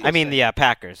of belly. I mean, the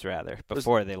Packers, rather,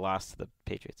 before they lost to the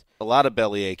Patriots. A lot of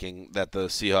belly aching that the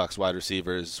Seahawks wide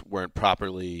receivers weren't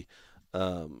properly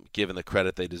given the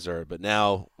credit they deserve. But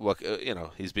now,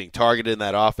 he's being targeted in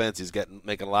that offense. He's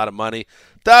making a lot of money.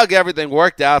 Doug, everything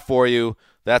worked out for you.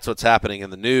 That's what's happening in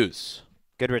the news.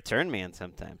 Good return man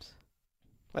sometimes.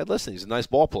 Hey, listen, he's a nice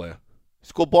ball player.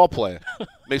 He's a cool ball player.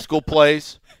 Makes cool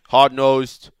plays.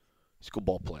 Hard-nosed. He's a cool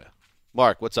ball player.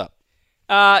 Mark, what's up?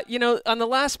 On the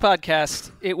last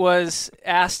podcast, it was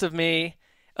asked of me,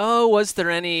 was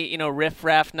there any,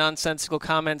 riff-raff, nonsensical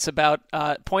comments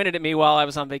pointed at me while I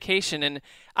was on vacation? And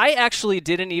I actually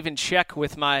didn't even check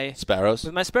with my Sparrows.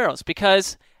 With my Sparrows,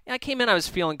 because I came in, I was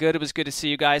feeling good. It was good to see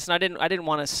you guys, and I didn't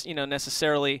want to,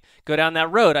 necessarily go down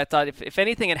that road. I thought if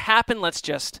anything had happened, let's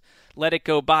just let it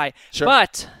go by. Sure.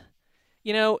 But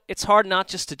it's hard not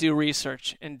just to do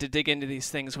research and to dig into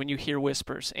these things when you hear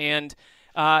whispers. And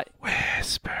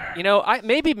whisper.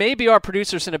 Maybe our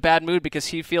producer's in a bad mood because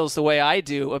he feels the way I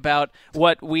do about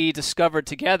what we discovered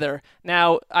together.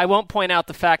 Now, I won't point out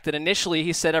the fact that initially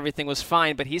he said everything was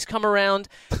fine, but he's come around.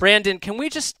 Brandon, can we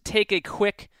just take a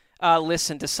quick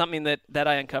listen to something that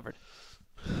I uncovered?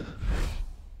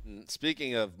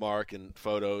 Speaking of Mark and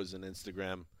photos and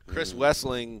Instagram, Chris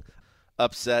Wessling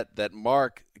upset that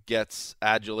Mark gets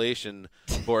adulation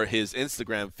for his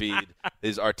Instagram feed,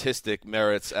 his artistic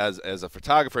merits as a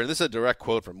photographer. And this is a direct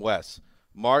quote from Wes.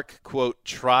 Mark, quote,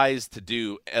 tries to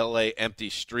do L.A. empty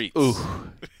streets. Ooh.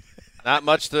 Not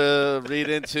much to read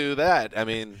into that. I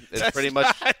mean, it's pretty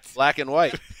much black and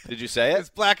white. Did you say it? It's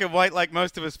black and white like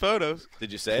most of his photos.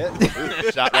 Did you say it?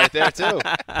 Ooh, shot right there, too.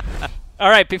 All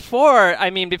right, before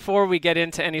we get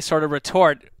into any sort of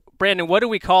retort, Brandon, what do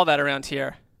we call that around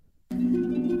here?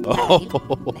 Oh.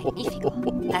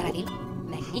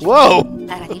 Whoa!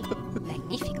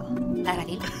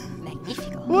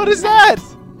 What is that?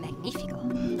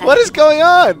 What is going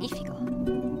on?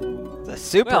 It's a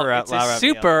super. It's a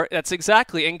super. That's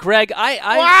exactly. And Greg,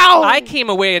 I came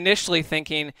away initially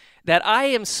thinking that I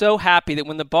am so happy that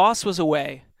when the boss was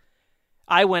away,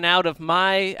 I went out of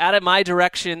my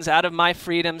directions, out of my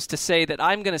freedoms to say that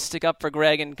I'm going to stick up for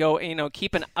Greg and go,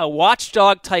 keep a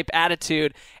watchdog type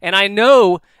attitude. And I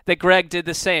know that Greg did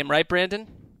the same, right, Brandon?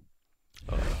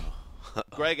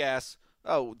 Greg asks,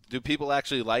 do people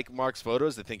actually like Mark's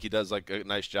photos? They think he does like a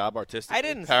nice job artistically? I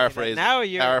didn't paraphrasing. Say that. Now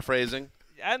you're paraphrasing.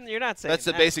 You're not saying that's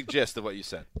the basic gist of what you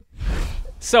said.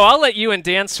 So I'll let you and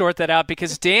Dan sort that out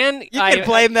because Dan. You can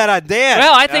blame that on Dan.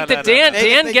 Well, I think that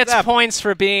Dan gets points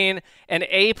for being an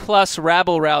A+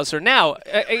 rabble rouser. Now,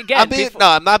 again,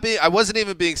 I wasn't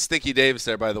even being Stinky Davis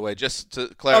there, by the way. Just to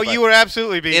clarify. Oh, you were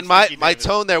absolutely being. In my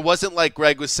tone, there wasn't like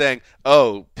Greg was saying,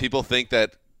 "Oh, people think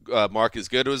that Mark is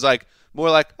good." It was like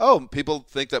more like, "Oh, people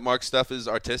think that Mark's stuff is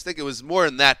artistic." It was more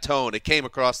in that tone. It came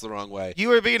across the wrong way. You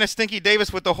were being a Stinky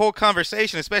Davis with the whole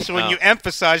conversation, especially when you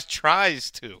emphasized tries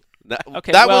to. That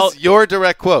was your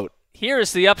direct quote.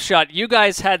 Here's the upshot. You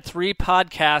guys had 3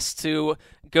 podcasts to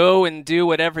go and do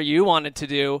whatever you wanted to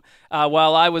do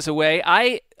while I was away.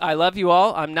 I love you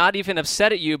all. I'm not even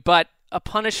upset at you, but a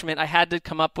punishment. I had to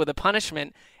come up with a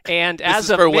punishment. And this as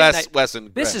is of for midnight, Wes and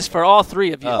Greg. This is for all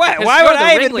 3 of you. Why would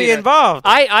I even be involved?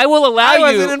 I will allow you.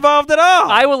 I wasn't involved at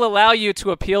all. I will allow you to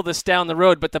appeal this down the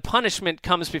road, but the punishment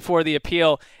comes before the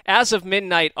appeal. As of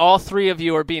midnight, all 3 of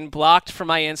you are being blocked from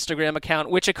my Instagram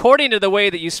account, which, according to the way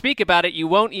that you speak about it, you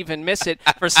won't even miss it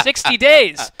for 60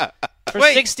 days.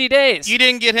 Wait, 60 days. You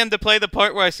didn't get him to play the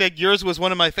part where I said yours was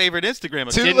one of my favorite Instagram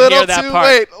accounts. Too little, too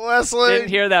late, Leslie. Didn't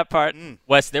hear that part.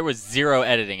 Wes, there was 0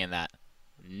 editing in that.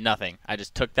 Nothing. I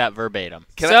just took that verbatim.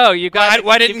 You got.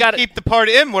 Why didn't you keep the part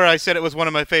in where I said it was one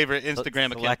of my favorite Instagram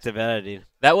accounts? Selective editing.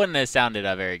 That wouldn't have sounded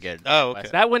very good. Oh, okay.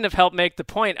 That wouldn't have helped make the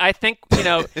point. I think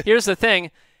here's the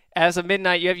thing. As of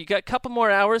midnight, you got a couple more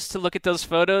hours to look at those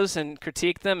photos and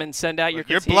critique them and send out your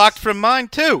critiques. You're blocked from mine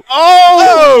too.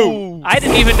 Oh! I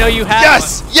didn't even know you had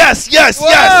yes, one. Yes!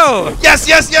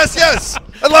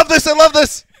 I love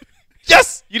this.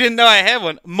 Yes! You didn't know I had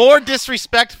one. More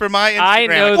disrespect for my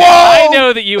Instagram. I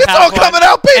know that you have one. It's all coming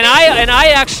out, baby! And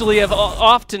I actually have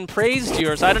often praised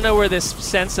yours. I don't know where this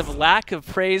sense of lack of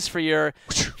praise for your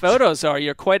photos are.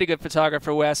 You're quite a good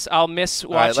photographer, Wes. I'll miss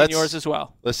watching yours as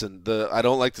well. Listen, I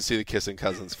don't like to see the kissing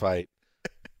cousins fight.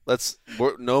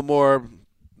 No more,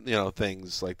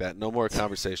 things like that. No more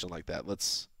conversation like that.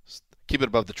 Let's keep it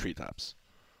above the treetops.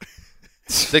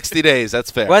 60 days, that's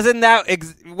fair. Wasn't that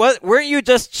weren't you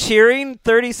just cheering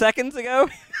 30 seconds ago?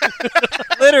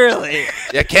 Literally.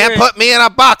 You can't put me in a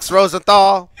box,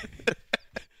 Rosenthal.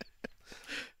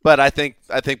 But I think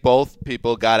both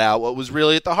people got out what was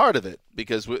really at the heart of it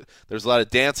because there's a lot of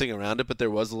dancing around it, but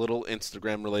there was a little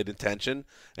Instagram-related tension,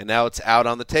 and now it's out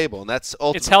on the table, and that's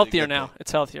ultimately it's healthier now.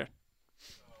 It's healthier.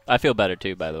 I feel better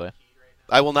too, by the way.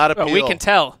 I will not appeal. Oh, we can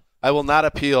tell. I will not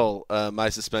appeal my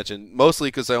suspension, mostly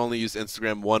because I only use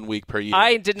Instagram 1 week per year.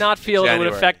 I did not feel it would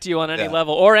affect you on any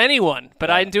level or anyone,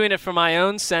 but I'm doing it for my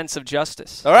own sense of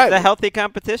justice. All right. It's a healthy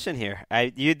competition here.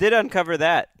 You did uncover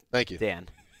that. Thank you, Dan.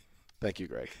 Thank you,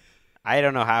 Greg. I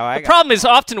don't know how The problem is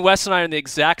often Wes and I are in the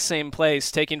exact same place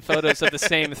taking photos of the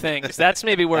same things. That's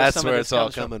maybe where some of this it's all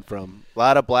comes from. coming from. A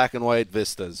lot of black and white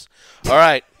vistas. All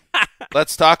right.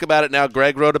 Let's talk about it now.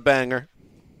 Greg wrote a banger,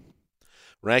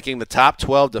 ranking the top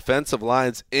 12 defensive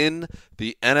lines in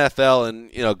the NFL.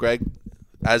 And, Greg,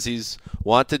 as he's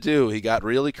wont to do, he got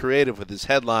really creative with his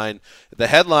headline. The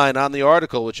headline on the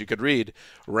article, which you could read,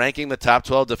 ranking the top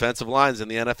 12 defensive lines in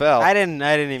the NFL. I didn't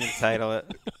even title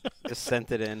it. Just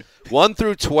sent it in. 1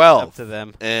 through 12. Up to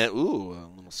them. And, a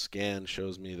little scan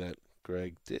shows me that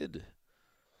Greg did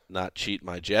not cheat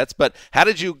my Jets. But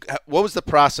what was the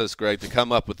process, Greg, to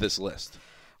come up with this list?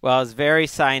 Well, it's very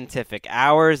scientific.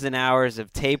 Hours and hours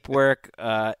of tape work,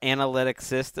 analytic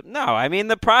system. No, I mean,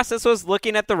 the process was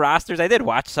looking at the rosters. I did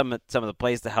watch some of the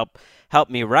plays to help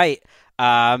me write.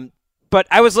 But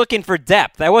I was looking for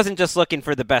depth. I wasn't just looking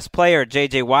for the best player.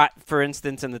 J.J. Watt, for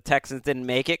instance, and the Texans didn't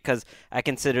make it because I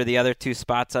consider the other 2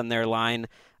 spots on their line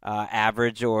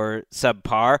average or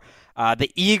subpar.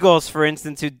 The Eagles, for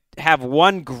instance, who have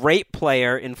one great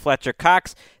player in Fletcher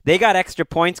Cox, they got extra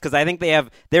points because I think they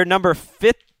have their number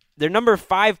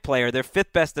 5 player, their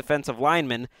 5th best defensive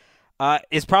lineman,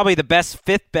 is probably the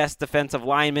 5th best defensive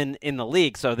lineman in the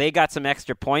league. So they got some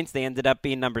extra points. They ended up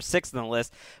being number 6 on the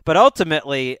list. But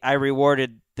ultimately, I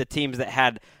rewarded the teams that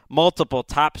had multiple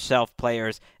top shelf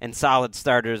players and solid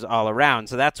starters all around.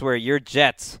 So that's where your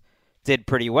Jets did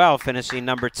pretty well, finishing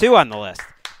number 2 on the list.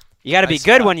 You got to be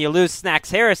good when you lose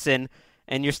Snacks Harrison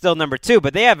and you're still number 2.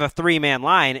 But they have a 3-man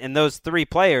line, and those 3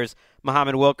 players,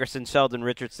 Muhammad Wilkerson, Sheldon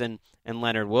Richardson, and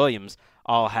Leonard Williams,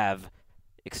 all have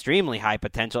extremely high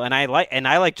potential. And I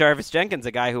like Jarvis Jenkins,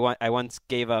 a guy who I once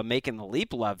gave a Making the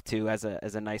Leap love to as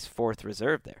a nice 4th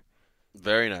reserve there.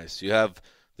 Very nice. You have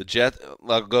the Jets.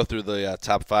 I'll go through the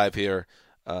top 5 here.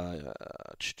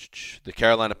 The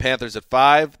Carolina Panthers at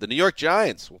 5. The New York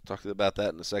Giants. We'll talk about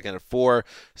that in a second. At 4.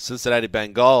 Cincinnati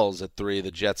Bengals at 3.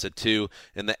 The Jets at 2.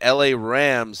 And the LA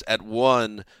Rams at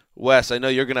 1. Wes, I know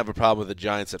you're going to have a problem with the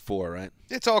Giants at 4, right?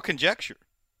 It's all conjecture.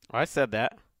 Oh, I said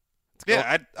that.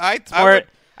 Yeah,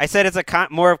 I said it's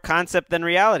more of concept than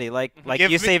reality, like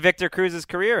you say Victor Cruz's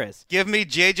career is. Give me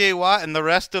J.J. Watt and the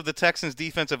rest of the Texans'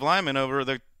 defensive linemen over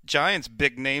the Giants'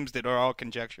 big names that are all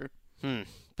conjecture.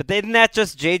 But isn't that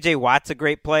just J.J. Watt's a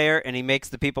great player, and he makes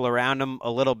the people around him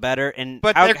a little better?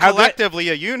 But they're collectively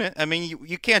a unit. I mean,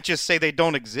 you can't just say they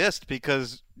don't exist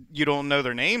because you don't know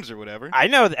their names or whatever. I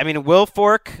know. I mean,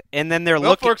 Wilfork, and then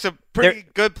Wilfork's a pretty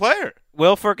good player.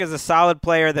 Wilfork is a solid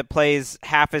player that plays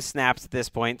half his snaps at this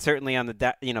point, certainly on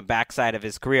the backside of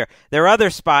his career. Their other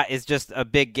spot is just a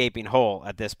big gaping hole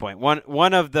at this point.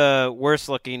 One of the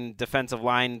worst-looking defensive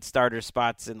line starter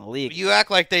spots in the league. You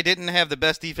act like they didn't have the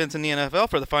best defense in the NFL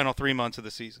for the final 3 months of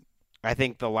the season. I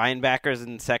think the linebackers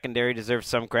and secondary deserve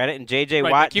some credit, and J.J.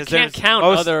 Right, Watt you deserves can't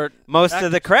count most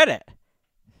of the credit.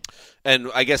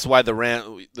 And I guess why the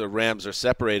Rams are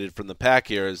separated from the pack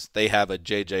here is they have a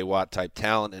J.J. Watt type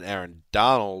talent and Aaron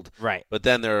Donald. Right. But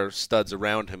then there are studs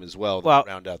around him as well that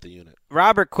round out the unit.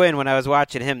 Robert Quinn, when I was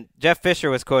watching him, Jeff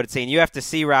Fisher was quoted saying, you have to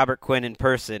see Robert Quinn in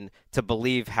person to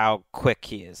believe how quick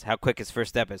he is, how quick his first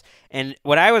step is. And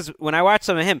when I watched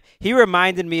some of him, he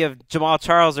reminded me of Jamal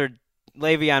Charles or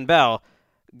Le'Veon Bell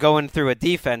going through a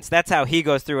defense. That's how he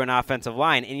goes through an offensive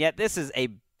line. And yet this is a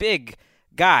big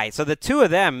guy. So the two of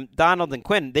them, Donald and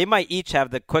Quinn, they might each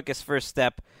have the quickest first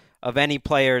step of any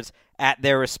players at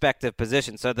their respective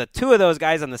positions. So the two of those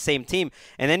guys on the same team.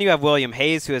 And then you have William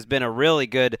Hayes, who has been a really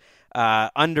good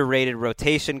underrated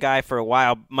rotation guy for a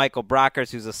while. Michael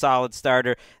Brockers, who's a solid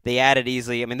starter. They added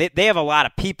easily. I mean, they have a lot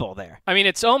of people there. I mean,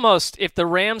 it's almost, if the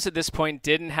Rams at this point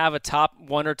didn't have a top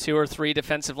 1 or 2 or 3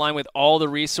 defensive line with all the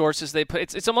resources they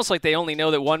put, it's almost like they only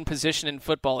know that one position in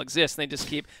football exists, and they just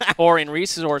keep pouring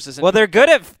resources. Well, they're good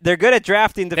at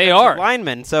drafting defensive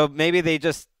linemen, so maybe they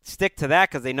just stick to that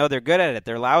because they know they're good at it.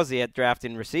 They're lousy at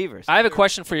drafting receivers. I have a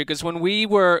question for you, because when you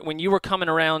were coming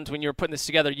around, when you were putting this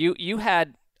together, you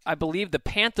had, I believe, the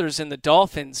Panthers and the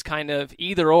Dolphins kind of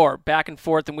either or, back and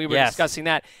forth, and we were discussing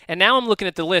that. And now I'm looking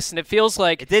at the list, and it feels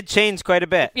like... It did change quite a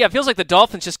bit. Yeah, it feels like the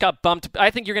Dolphins just got bumped. I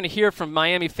think you're going to hear from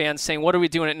Miami fans saying, what are we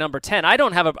doing at number 10? I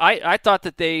thought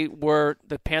that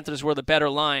the Panthers were the better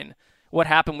line. What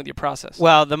happened with your process?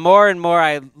 Well, the more and more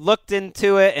I looked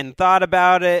into it and thought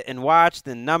about it and watched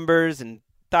the numbers and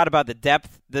thought about the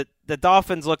depth, the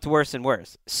Dolphins looked worse and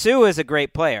worse. Sue is a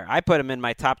great player. I put him in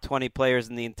my top 20 players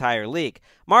in the entire league.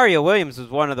 Mario Williams was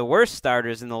one of the worst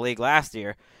starters in the league last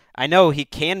year. I know he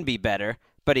can be better,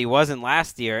 but he wasn't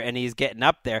last year, and he's getting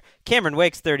up there. Cameron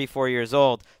Wake's 34 years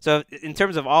old. So in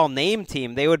terms of all-name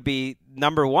team, they would be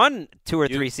number 1 2 or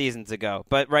 3 seasons ago.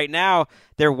 But right now,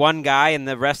 they're one guy, and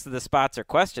the rest of the spots are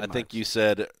question marks. I think you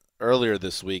said earlier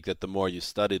this week that the more you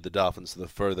studied the Dolphins, the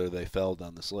further they fell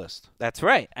down this list. That's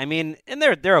right. I mean, and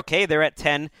they're okay. They're at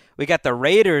 10. We got the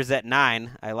Raiders at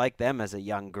 9. I like them as a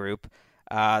young group.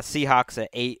 Seahawks at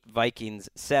 8, Vikings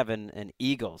 7, and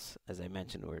Eagles, as I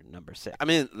mentioned, were number 6. I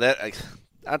mean,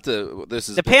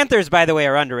 the Panthers, by the way,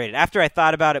 are underrated. After I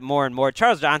thought about it more and more,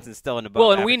 Charles Johnson's still in a boat.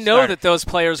 Well, and we know that those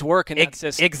players work in that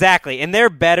system. Exactly, and they're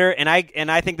better. And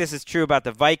I think this is true about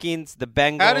the Vikings, the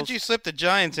Bengals. How did you slip the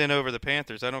Giants in over the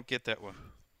Panthers? I don't get that one.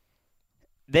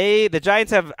 The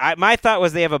Giants have. My thought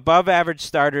was they have above average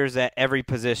starters at every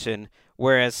position,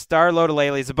 whereas Star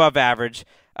Lotulelei is above average.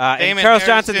 And Charles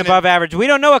Johnson's above average. We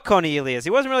don't know what Coney Ely is.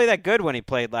 He wasn't really that good when he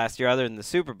played last year other than the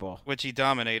Super Bowl. Which he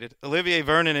dominated. Olivier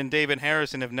Vernon and David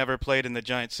Harrison have never played in the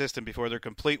Giants system before. They're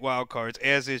complete wild cards,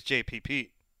 as is JPP.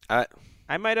 I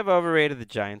might have overrated the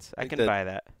Giants. I can buy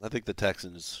that. I think the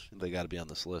Texans, they got to be on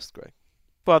this list, Greg.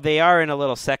 Well, they are in a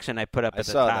little section I put up at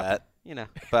the top. I saw that. You know,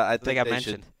 but I think I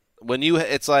mentioned.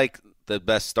 It's like the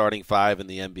best starting 5 in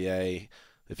the NBA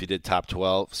if you did top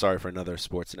 12. Sorry for another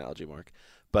sports analogy, Mark.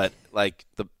 But like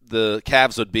the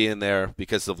Cavs would be in there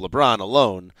because of LeBron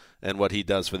alone and what he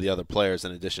does for the other players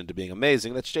in addition to being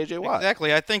amazing. That's J.J. Watt.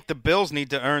 Exactly. I think the Bills need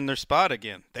to earn their spot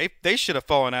again. They should have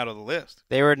fallen out of the list.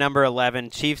 They were number 11.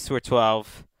 Chiefs were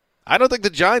 12. I don't think the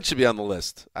Giants should be on the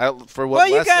list. You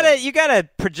gotta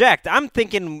project. I'm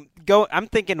thinking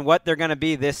what they're gonna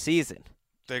be this season.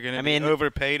 They're going to be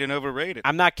overpaid and overrated.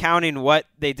 I'm not counting what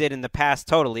they did in the past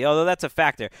totally, although that's a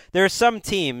factor. There are some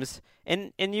teams,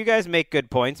 and you guys make good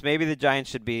points. Maybe the Giants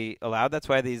should be allowed. That's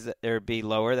why they'd be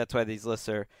lower. That's why these lists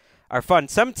are fun.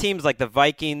 Some teams like the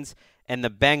Vikings and the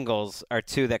Bengals are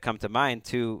two that come to mind,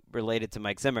 two related to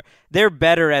Mike Zimmer. They're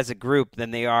better as a group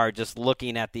than they are just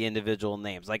looking at the individual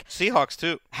names. Like Seahawks,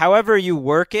 too. However you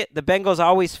work it, the Bengals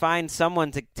always find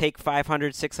someone to take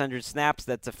 500, 600 snaps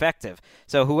that's effective.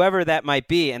 So whoever that might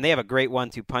be, and they have a great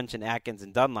 1-2 punch in Atkins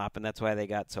and Dunlop, and that's why they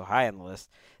got so high on the list.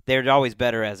 They're always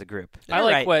better as a group. I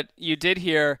like what you did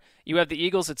here. You have the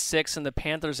Eagles at 6 and the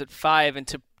Panthers at 5, and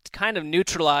to kind of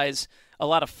neutralize a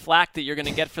lot of flack that you're going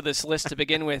to get for this list to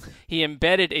begin with, he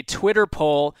embedded a Twitter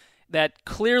poll that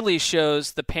clearly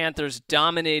shows the Panthers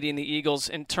dominating the Eagles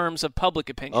in terms of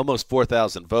public opinion. Almost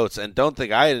 4,000 votes, and don't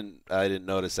think I didn't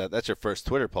notice that. That's your first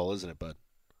Twitter poll, isn't it, bud?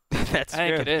 That's I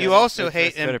true. think it is. You also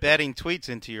hate embedding tweets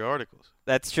into your articles.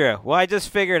 That's true. Well, I just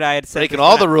figured I had said breaking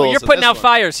all the rules. Well, you're putting out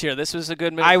fires here. This was a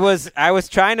good move. I was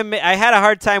trying to. I had a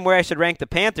hard time where I should rank the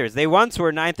Panthers. They once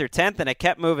were 9th or 10th, and I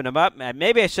kept moving them up.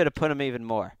 Maybe I should have put them even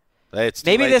more.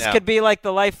 Maybe this now. could be like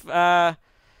the life.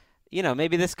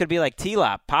 Maybe this could be like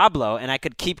T-Lop, Pablo, and I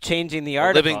could keep changing the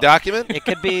article. Living document. It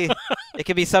could be. It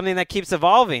could be something that keeps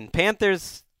evolving.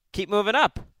 Panthers keep moving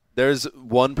up. There's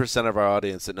 1% of our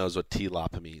audience that knows what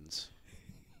T-Lop means.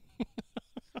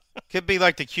 Could be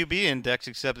like the QB index,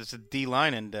 except it's a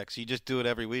D-line index. You just do it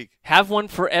every week. Have one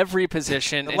for every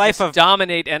position and life just of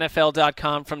dominate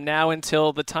NFL.com from now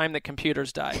until the time that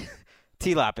computers die.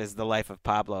 T-Lop is the Life of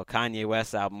Pablo, Kanye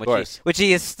West album, which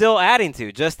he is still adding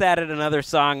to. Just added another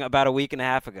song about a week and a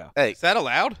half ago. Hey, is that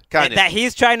allowed? Kanye. That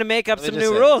he's trying to make up some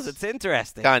new rules. It's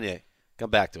interesting. Kanye, come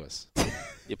back to us.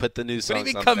 You put the new songs. What do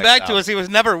you mean on come the back next to album. us? He was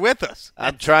never with us.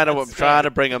 I'm trying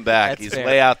to bring him back. That's He's fair.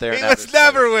 way out there. He was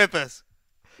never with us.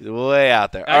 He's way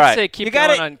out there. All I'd right. say keep you going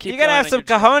gotta, on. Keep you gotta going have on some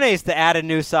your journey. cojones to add a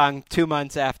new song 2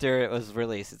 months after it was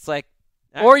released. It's like,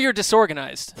 Or you're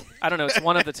disorganized. I don't know. It's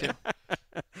one of the two.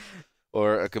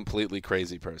 Or a completely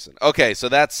crazy person. Okay, so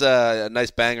that's a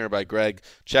nice banger by Greg.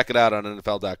 Check it out on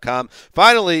NFL.com.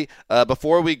 Finally,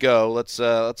 before we go, let's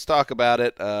talk about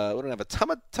it. We don't have a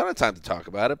ton of time to talk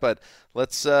about it, but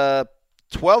let's.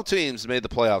 12 teams made the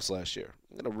playoffs last year.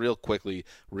 I'm going to real quickly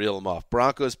reel them off.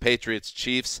 Broncos, Patriots,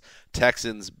 Chiefs,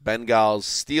 Texans, Bengals,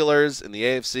 Steelers in the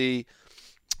AFC,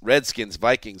 Redskins,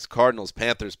 Vikings, Cardinals,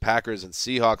 Panthers, Packers, and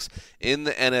Seahawks in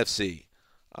the NFC.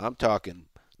 I'm talking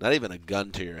not even a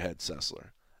gun to your head,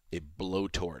 Sessler. A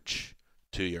blowtorch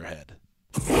to your head.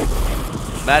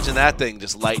 Imagine that thing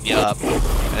just lighting you up,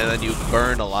 and then you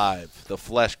burn alive. The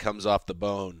flesh comes off the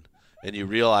bone, and you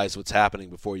realize what's happening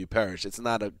before you perish. It's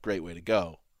not a great way to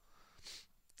go.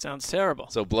 Sounds terrible.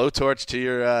 So blowtorch to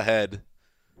your head.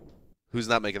 Who's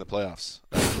not making the playoffs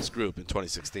in this group in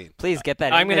 2016? please get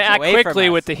that. I'm going to act quickly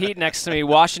with the heat next to me.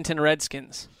 Washington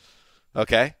Redskins.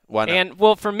 Okay, why not? And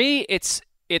well, for me, it's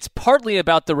partly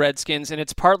about the Redskins, and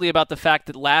it's partly about the fact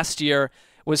that last year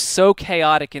was so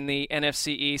chaotic in the NFC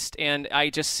East, and I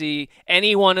just see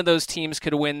any one of those teams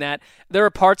could win that. There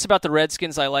are parts about the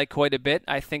Redskins I like quite a bit.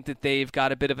 I think that they've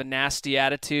got a bit of a nasty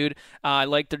attitude. I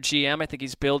like their GM. I think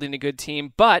he's building a good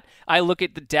team. But I look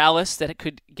at the Dallas that it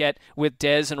could get with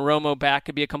Dez and Romo back.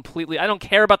 Could be a completely – I don't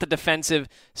care about the defensive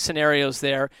scenarios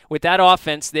there. With that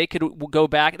offense, they could go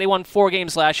back. They won 4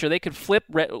 games last year. They could flip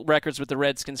records with the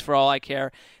Redskins for all I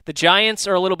care. The Giants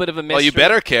are a little bit of a mystery. Well, you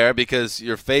better care because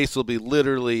your face will be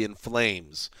literally in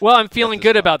flames. Well, I'm feeling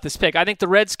good about this pick. I think the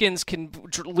Redskins can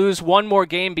lose one more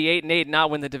game, be 8-8, and not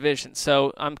win the division.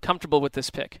 So I'm comfortable with this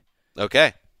pick.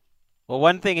 Okay. Well,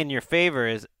 one thing in your favor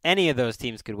is any of those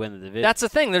teams could win the division. That's the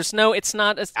thing. There's no. It's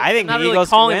not. I think not the really Eagles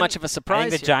calling could win. much of a surprise. I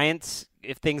think the Giants,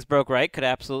 if things broke right, could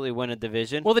absolutely win a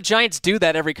division. Well, the Giants do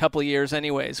that every couple of years,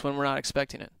 anyways, when we're not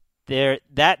expecting it.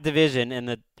 That division and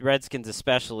the Redskins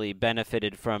especially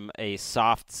benefited from a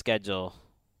soft schedule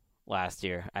last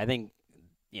year. I think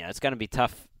it's going to be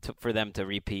tough for them to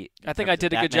repeat. I think I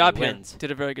did a good job here.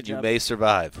 Did a very good You job. may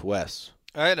survive, Wes.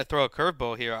 I had to throw a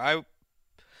curveball here.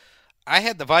 I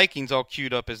had the Vikings all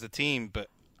queued up as the team, but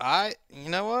you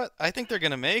know what? I think they're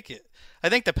going to make it. I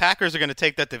think the Packers are going to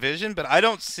take that division, but I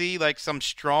don't see like some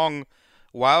strong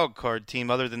wild card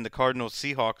team other than the Cardinals,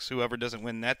 Seahawks, whoever doesn't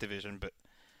win that division. But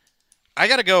I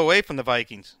got to go away from the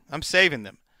Vikings. I'm saving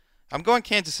them. I'm going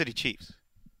Kansas City Chiefs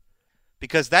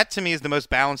because that to me is the most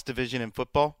balanced division in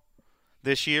football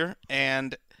this year,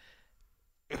 and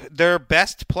their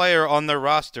best player on their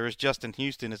roster is Justin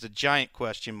Houston, is a giant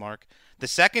question mark. The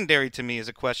secondary to me is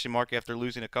a question mark after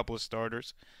losing a couple of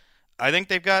starters. I think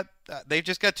they've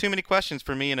just got too many questions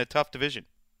for me in a tough division.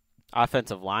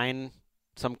 Offensive line,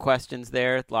 some questions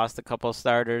there. Lost a couple of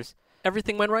starters.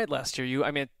 Everything went right last year.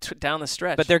 Down the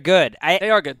stretch. But they're good. They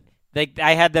are good.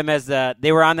 I had them as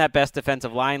they were on that best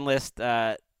defensive line list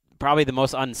probably the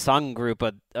most unsung group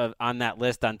on that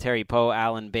list on Terry Poe,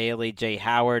 Alan Bailey, Jay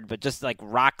Howard, but just like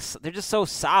rocks. They're just so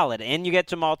solid. And you get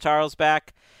Jamal Charles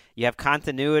back. You have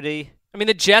continuity. I mean,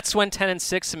 the Jets went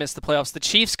 10-6 and missed the playoffs. The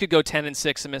Chiefs could go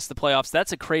 10-6 and miss the playoffs.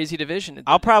 That's a crazy division.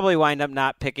 I'll probably wind up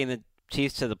not picking the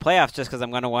Chiefs to the playoffs just because I'm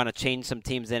going to want to change some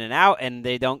teams in and out, and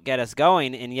they don't get us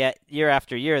going. And yet, year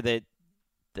after year,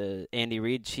 the Andy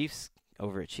Reid Chiefs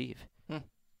overachieve.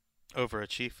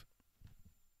 Overachieve.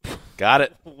 Got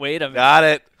it. Wait a minute. Got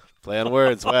it. Play on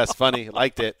words, Wes. Funny.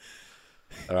 Liked it.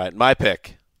 All right, my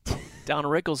pick. Don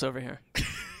Rickles over here.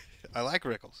 I like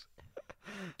Rickles.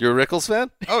 You're a Rickles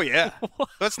fan? Oh, yeah.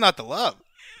 That's not the love.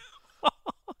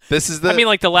 This is I mean,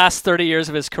 like the last 30 years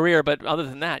of his career, but other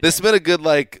than that. This has been a good,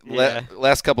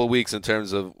 last couple of weeks in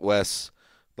terms of Wes,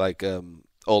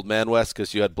 Old Man Wes,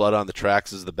 because you had Blood on the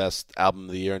Tracks as the best album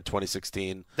of the year in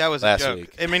 2016. That was last a joke.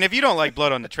 week. I mean, if you don't like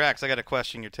Blood on the Tracks, I got to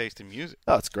question your taste in music.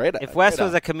 Oh, it's great. If Wes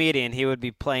was a comedian, he would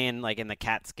be playing like in the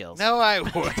Catskills. No, I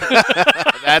wouldn't.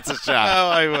 That's a shot. No,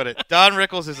 I wouldn't. Don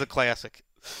Rickles is a classic.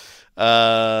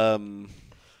 All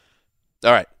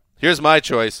right. Here's my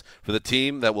choice for the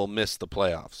team that will miss the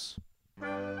playoffs.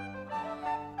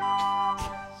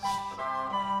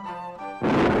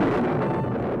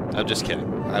 I'm just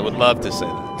kidding. I would love to say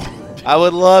that. I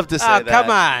would love to say that. Come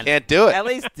on. Can't do it. At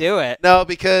least do it. No,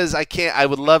 because I can't. I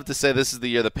would love to say this is the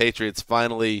year the Patriots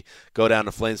finally go down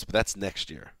in flames, but that's next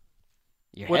year.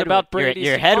 What about Brady's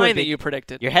decline that you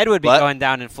predicted? Your head would be going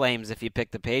down in flames if you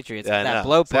picked the Patriots. Yeah, that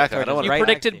blow exactly. You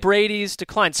predicted Brady's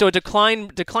decline. So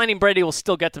declining Brady will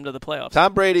still get them to the playoffs.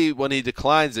 Tom Brady, when he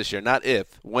declines this year, not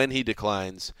if, when he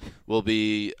declines, will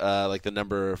be like the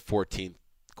number 14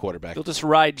 quarterback. He'll just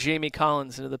ride Jamie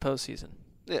Collins into the postseason.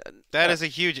 Yeah, that is a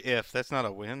huge if. That's not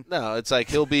a win. No, it's like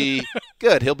he'll be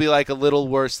good. He'll be like a little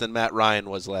worse than Matt Ryan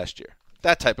was last year.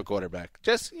 That type of quarterback.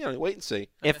 Just, wait and see.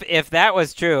 If that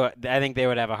was true, I think they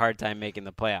would have a hard time making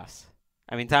the playoffs.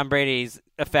 I mean, Tom Brady's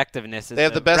effectiveness is they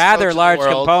have the best rather large in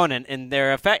the world. component in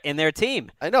their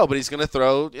team. I know, but he's going to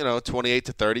throw, 28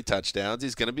 to 30 touchdowns.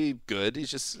 He's going to be good.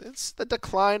 The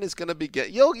decline is going to be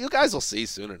good. You guys will see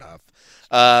soon enough.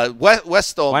 Wes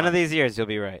stole one of these years, you'll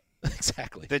be right.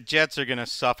 Exactly. The Jets are going to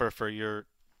suffer for your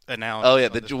analysis. Oh,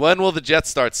 yeah. When will the Jets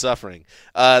start suffering?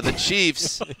 The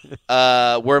Chiefs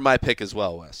were my pick as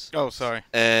well, Wes. Oh, sorry.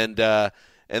 And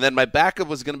then my backup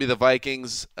was going to be the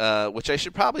Vikings, which I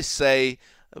should probably say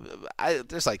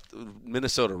there's like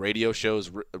Minnesota radio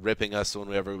shows ripping us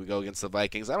whenever we go against the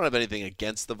Vikings. I don't have anything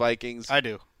against the Vikings. I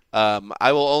do.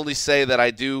 I will only say that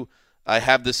I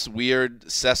have this weird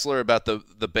Sessler about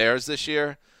the Bears this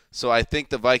year. So I think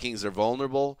the Vikings are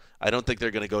vulnerable. I don't think they're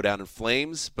going to go down in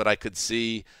flames, but I could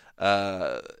see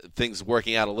things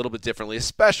working out a little bit differently,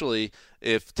 especially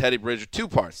if Teddy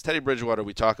Bridgewater,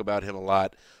 we talk about him a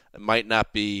lot, might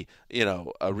not be,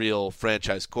 a real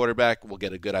franchise quarterback. We'll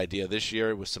get a good idea this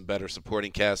year with some better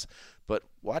supporting cast. But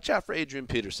watch out for Adrian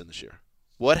Peterson this year.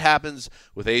 What happens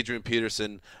with Adrian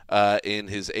Peterson in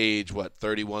his age,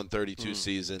 31, 32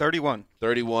 season? 31,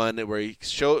 where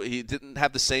he didn't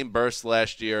have the same burst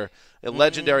last year. A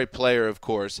legendary player, of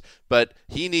course, but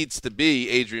he needs to be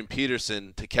Adrian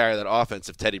Peterson to carry that offense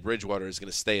if Teddy Bridgewater is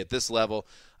going to stay at this level.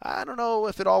 I don't know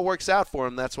if it all works out for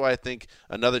him. That's why I think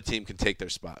another team can take their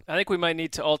spot. I think we might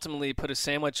need to ultimately put a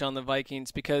sandwich on the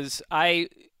Vikings because I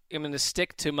am going to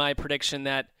stick to my prediction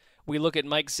that we look at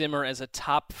Mike Zimmer as a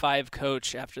top 5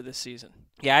 coach after this season.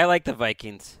 Yeah, I like the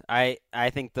Vikings. I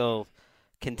think they'll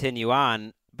continue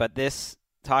on, but this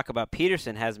talk about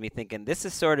Peterson has me thinking this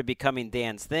is sort of becoming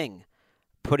Dan's thing,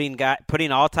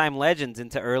 putting all-time legends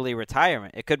into early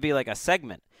retirement. It could be like a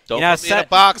segment. Don't put me in a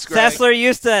box, Greg. Sessler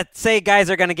used to say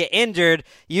guys are going to get injured.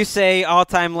 You say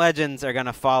all-time legends are going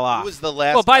to fall off. Who was the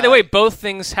last Well, by the way, both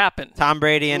things happened. Tom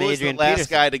Brady and Adrian Peterson. Who was the last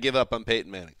Peterson. guy to give up on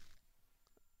Peyton Manning?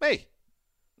 Me.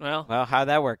 Well, how'd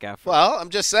that work out for you? Well, I'm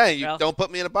just saying, don't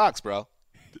put me in a box, bro.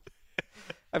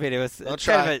 I mean, it was Don't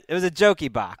try. it was a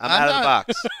jokey box. I'm out of the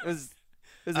box. It was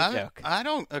a joke. I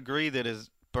don't agree that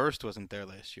his burst wasn't there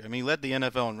last year. I mean, he led the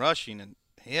NFL in rushing, and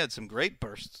he had some great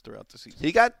bursts throughout the season.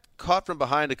 He got caught from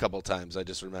behind a couple times, I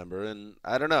just remember, and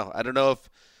I don't know. I don't know if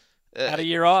had a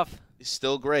year off. He's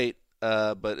still great,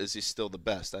 but is he still the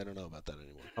best? I don't know about that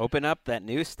anymore. Open up that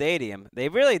new stadium. They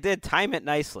really did time it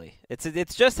nicely.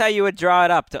 It's just how you would draw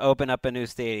it up to open up a new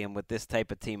stadium with this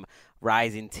type of team,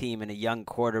 rising team, and a young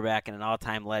quarterback and an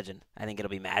all-time legend. I think it'll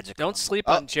be magical. Don't sleep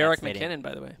on Jerick McKinnon,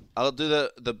 by the way. I'll do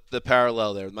the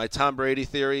parallel there. My Tom Brady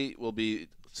theory will be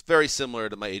very similar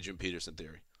to my Adrian Peterson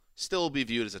theory. Still will be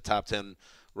viewed as a top 10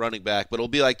 running back, but it'll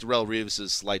be like Darrelle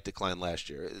Reeves' slight decline last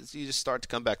year. You just start to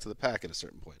come back to the pack at a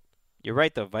certain point. You're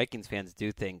right, though. Vikings fans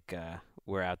do think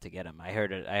we're out to get him. I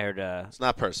heard It's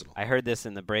not personal. I heard this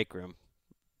in the break room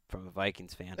from a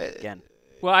Vikings fan again.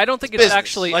 Well, I don't think it's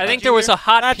actually. I think there was a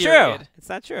hot not period. True. It's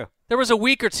not true. There was a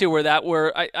week or two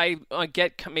where I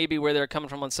get maybe where they're coming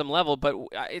from on some level, but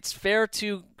it's fair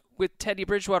to with Teddy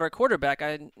Bridgewater at quarterback.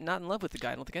 I'm not in love with the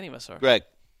guy. I don't think any of us are. Greg.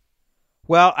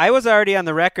 Well, I was already on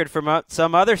the record from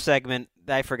some other segment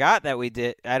that I forgot that we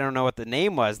did. I don't know what the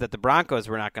name was, that the Broncos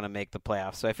were not going to make the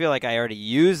playoffs. So I feel like I already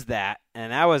used that,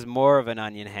 and that was more of an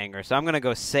onion hanger. So I'm going to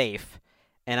go safe.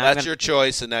 And That's your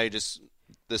choice, and now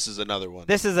this is another one.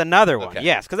 This is another one, Okay.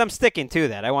 yes, because I'm sticking to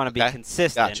that. I want to be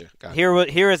consistent. Gotcha.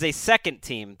 Here is a second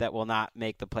team that will not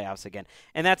make the playoffs again,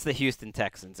 and that's the Houston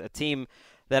Texans, a team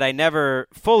that I never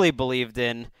fully believed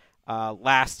in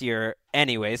last year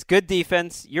anyways. Good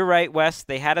defense. You're right, Wes.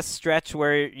 They had a stretch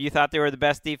where you thought they were the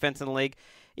best defense in the league.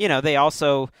 You know, they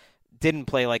also didn't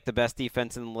play like the best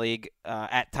defense in the league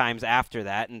at times after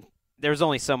that, and there's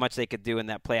only so much they could do in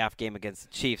that playoff game against the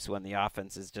Chiefs when the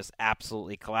offense is just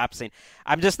absolutely collapsing.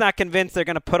 I'm just not convinced they're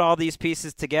going to put all these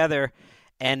pieces together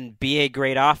and be a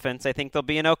great offense. I think they'll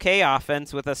be an okay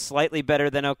offense with a slightly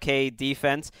better than okay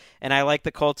defense, and I like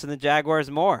the Colts and the Jaguars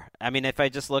more. I mean, if I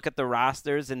just look at the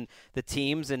rosters and the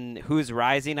teams and who's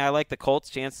rising, I like the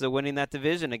Colts' chances of winning that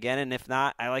division again, and if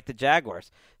not, I like the Jaguars.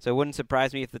 So it wouldn't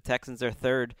surprise me if the Texans are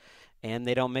third and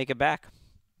they don't make it back.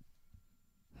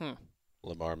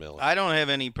 Lamar Miller. I don't have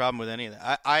any problem with any of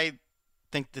that. I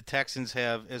think the Texans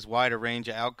have as wide a range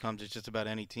of outcomes as just about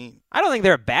any team. I don't think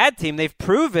they're a bad team. They've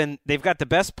proven they've got the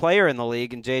best player in the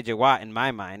league in J.J. Watt, in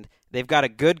my mind. They've got a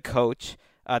good coach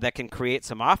that can create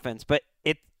some offense. But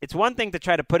it's one thing to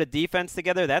try to put a defense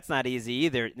together. That's not easy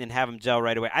either, and have them gel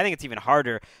right away. I think it's even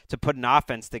harder to put an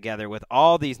offense together with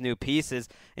all these new pieces,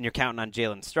 and you're counting on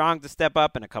Jalen Strong to step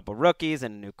up and a couple rookies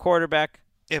and a new quarterback.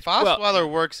 If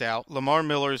Osweiler works out, Lamar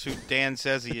Miller's who Dan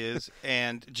says he is,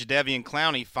 and Jadeveon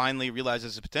Clowney finally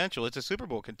realizes his potential, it's a Super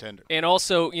Bowl contender. And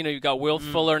also, you've got Will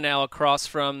Fuller now across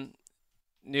from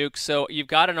Nuke, so you've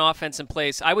got an offense in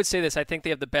place. I would say this: I think they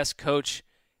have the best coach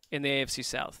in the AFC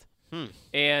South.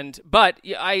 But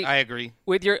I agree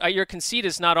with your conceit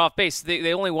is not off base.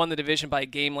 They only won the division by a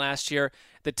game last year.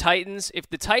 The Titans, if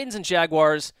the Titans and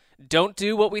Jaguars don't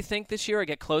do what we think this year or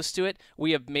get close to it,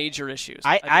 we have major issues.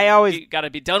 I always got to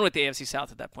be done with the AFC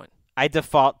South at that point. I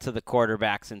default to the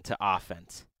quarterbacks and to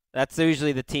offense. That's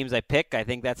usually the teams I pick. I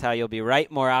think that's how you'll be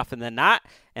right more often than not.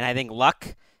 And I think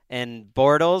Luck and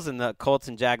Bortles and the Colts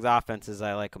and Jags offenses,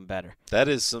 I like them better.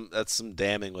 That's some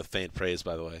damning with faint praise,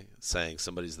 by the way, saying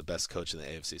somebody's the best coach in the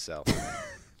AFC South.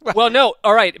 Well, no,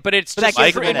 all right, but it's just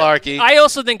Mike Mularkey. I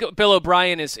also think Bill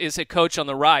O'Brien is a coach on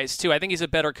the rise too. I think he's a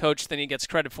better coach than he gets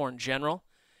credit for in general.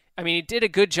 I mean, he did a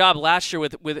good job last year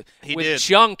with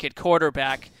junk at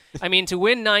quarterback. I mean, to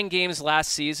win 9 games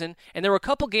last season, and there were a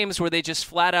couple games where they just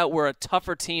flat out were a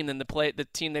tougher team than the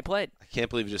team they played. I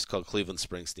can't believe you just called Cleveland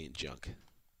Springsteen junk.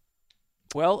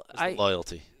 Well,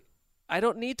 loyalty. I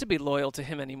don't need to be loyal to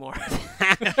him anymore.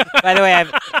 By the way,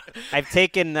 I've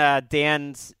taken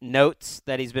Dan's notes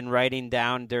that he's been writing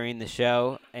down during the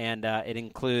show, and it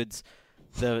includes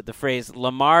the phrase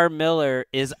 "Lamar Miller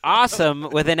is awesome"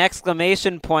 with an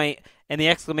exclamation point, and the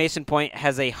exclamation point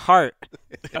has a heart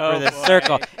for the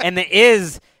circle, and the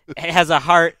 "is" has a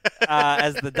heart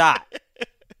as the dot.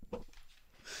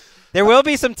 There will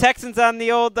be some Texans on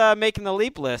the old making the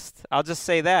leap list. I'll just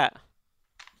say that.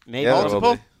 Maybe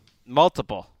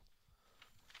multiple.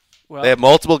 Well, they have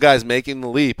multiple guys making the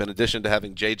leap in addition to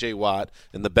having J.J. Watt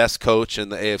and the best coach in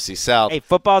the AFC South. Hey,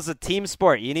 football's a team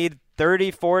sport. You need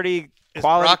 30, 40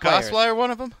 quality Brock players. Osweiler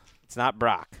one of them? It's not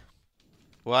Brock.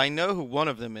 Well, I know who one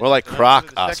of them is. More like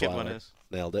Croc the second one Osweiler. is.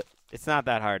 Nailed it. It's not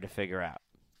that hard to figure out.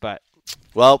 But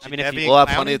well, I mean, if we'll have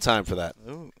plenty of time for that.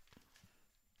 Ooh.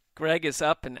 Greg is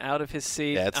up and out of his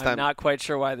seat. Yeah, I'm not quite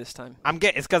sure why this time.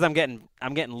 It's because I'm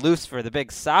getting loose for the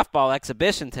big softball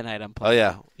exhibition tonight. I'm playing. Oh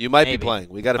yeah, you might Maybe. be playing.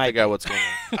 We got to figure out what's going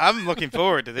on. I'm looking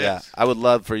forward to this. Yeah, I would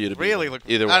love for you to really be look.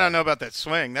 either way. I don't know about that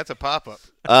swing. That's a pop-up.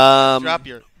 Drop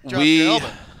your elbow.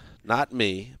 Not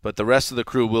me, but the rest of the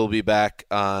crew will be back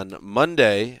on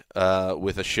Monday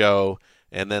with a show,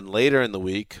 and then later in the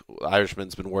week,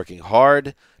 Irishman's been working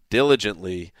hard,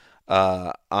 diligently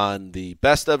on the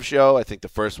Best of show. I think the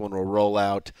first one will roll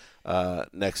out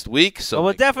next week. So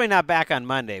we're definitely not back on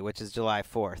Monday, which is July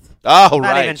 4th. Oh, Not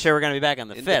right. even sure we're going to be back on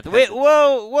the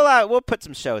 5th. We'll put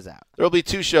some shows out. There will be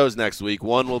 2 shows next week.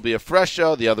 One will be a fresh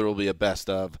show. The other will be a Best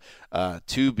of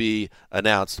to be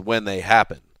announced when they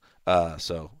happen.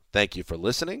 So thank you for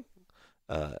listening.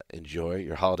 Enjoy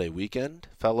your holiday weekend,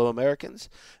 fellow Americans,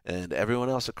 and everyone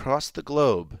else across the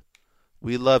globe.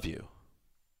 We love you.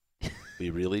 We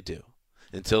really do.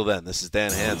 Until then, this is Dan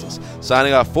Hansis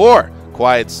signing off for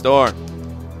Quiet Storm,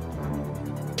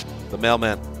 the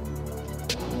Mailman,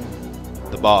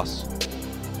 the Boss,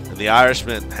 and the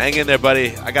Irishman. Hang in there,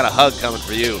 buddy. I got a hug coming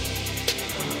for you.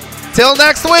 Till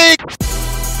next week!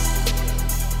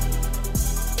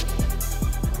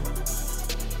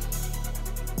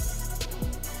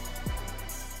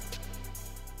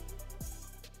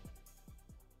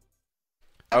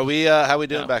 Are we? How we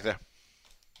doing back there?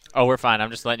 Oh, we're fine.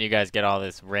 I'm just letting you guys get all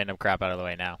this random crap out of the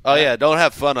way now. Oh yeah, don't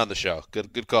have fun on the show.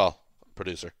 Good call,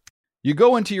 producer. You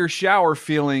go into your shower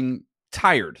feeling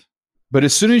tired, but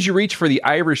as soon as you reach for the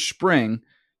Irish Spring,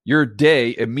 your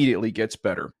day immediately gets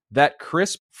better. That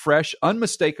crisp, fresh,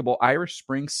 unmistakable Irish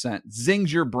Spring scent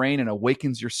zings your brain and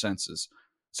awakens your senses.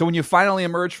 So when you finally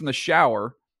emerge from the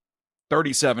shower,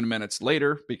 37 minutes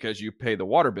later, because you pay the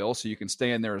water bill so you can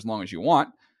stay in there as long as you want,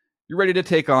 you're ready to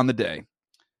take on the day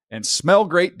and smell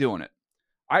great doing it.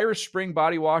 Irish Spring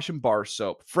Body Wash and Bar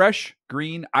Soap. Fresh,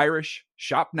 green, Irish.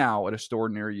 Shop now at a store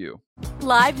near you.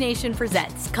 Live Nation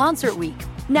presents Concert Week.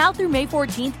 Now through May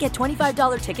 14th, get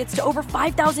 $25 tickets to over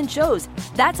 5,000 shows.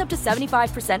 That's up to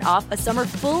 75% off a summer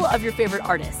full of your favorite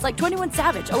artists like 21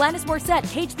 Savage, Alanis Morissette,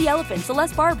 Cage the Elephant,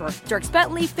 Celeste Barber, Dierks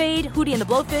Bentley, Fade, Hootie and the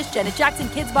Blowfish, Janet Jackson,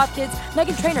 Kids Bop Kids,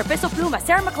 Meghan Trainor, Peso Pluma,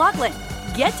 Sarah McLachlan.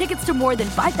 Get tickets to more than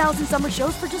 5,000 summer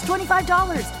shows for just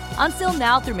 $25. Until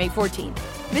now through May 14th.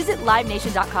 Visit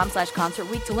LiveNation.com/Concert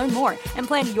Week to learn more and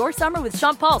plan your summer with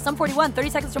Sean Paul, Sum 41, 30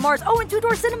 Seconds to Mars, and Two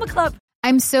Door Cinema Club.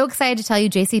 I'm so excited to tell you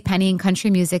JCPenney and country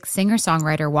music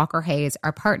singer-songwriter Walker Hayes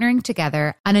are partnering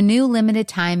together on a new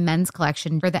limited-time men's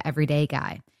collection for the everyday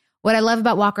guy. What I love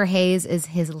about Walker Hayes is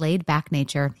his laid-back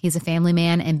nature. He's a family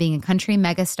man, and being a country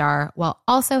megastar while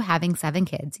also having 7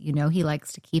 kids, you know he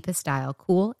likes to keep his style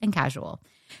cool and casual.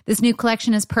 This new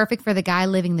collection is perfect for the guy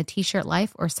living the t-shirt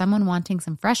life or someone wanting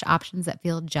some fresh options that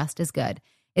feel just as good.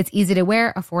 It's easy to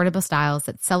wear, affordable styles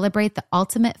that celebrate the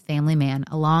ultimate family man,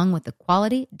 along with the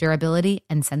quality, durability,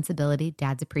 and sensibility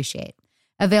dads appreciate.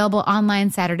 Available online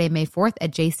Saturday, May 4th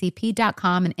at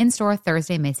jcp.com and in-store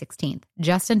Thursday, May 16th.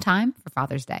 Just in time for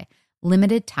Father's Day.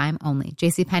 Limited time only.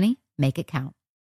 JCPenney, make it count.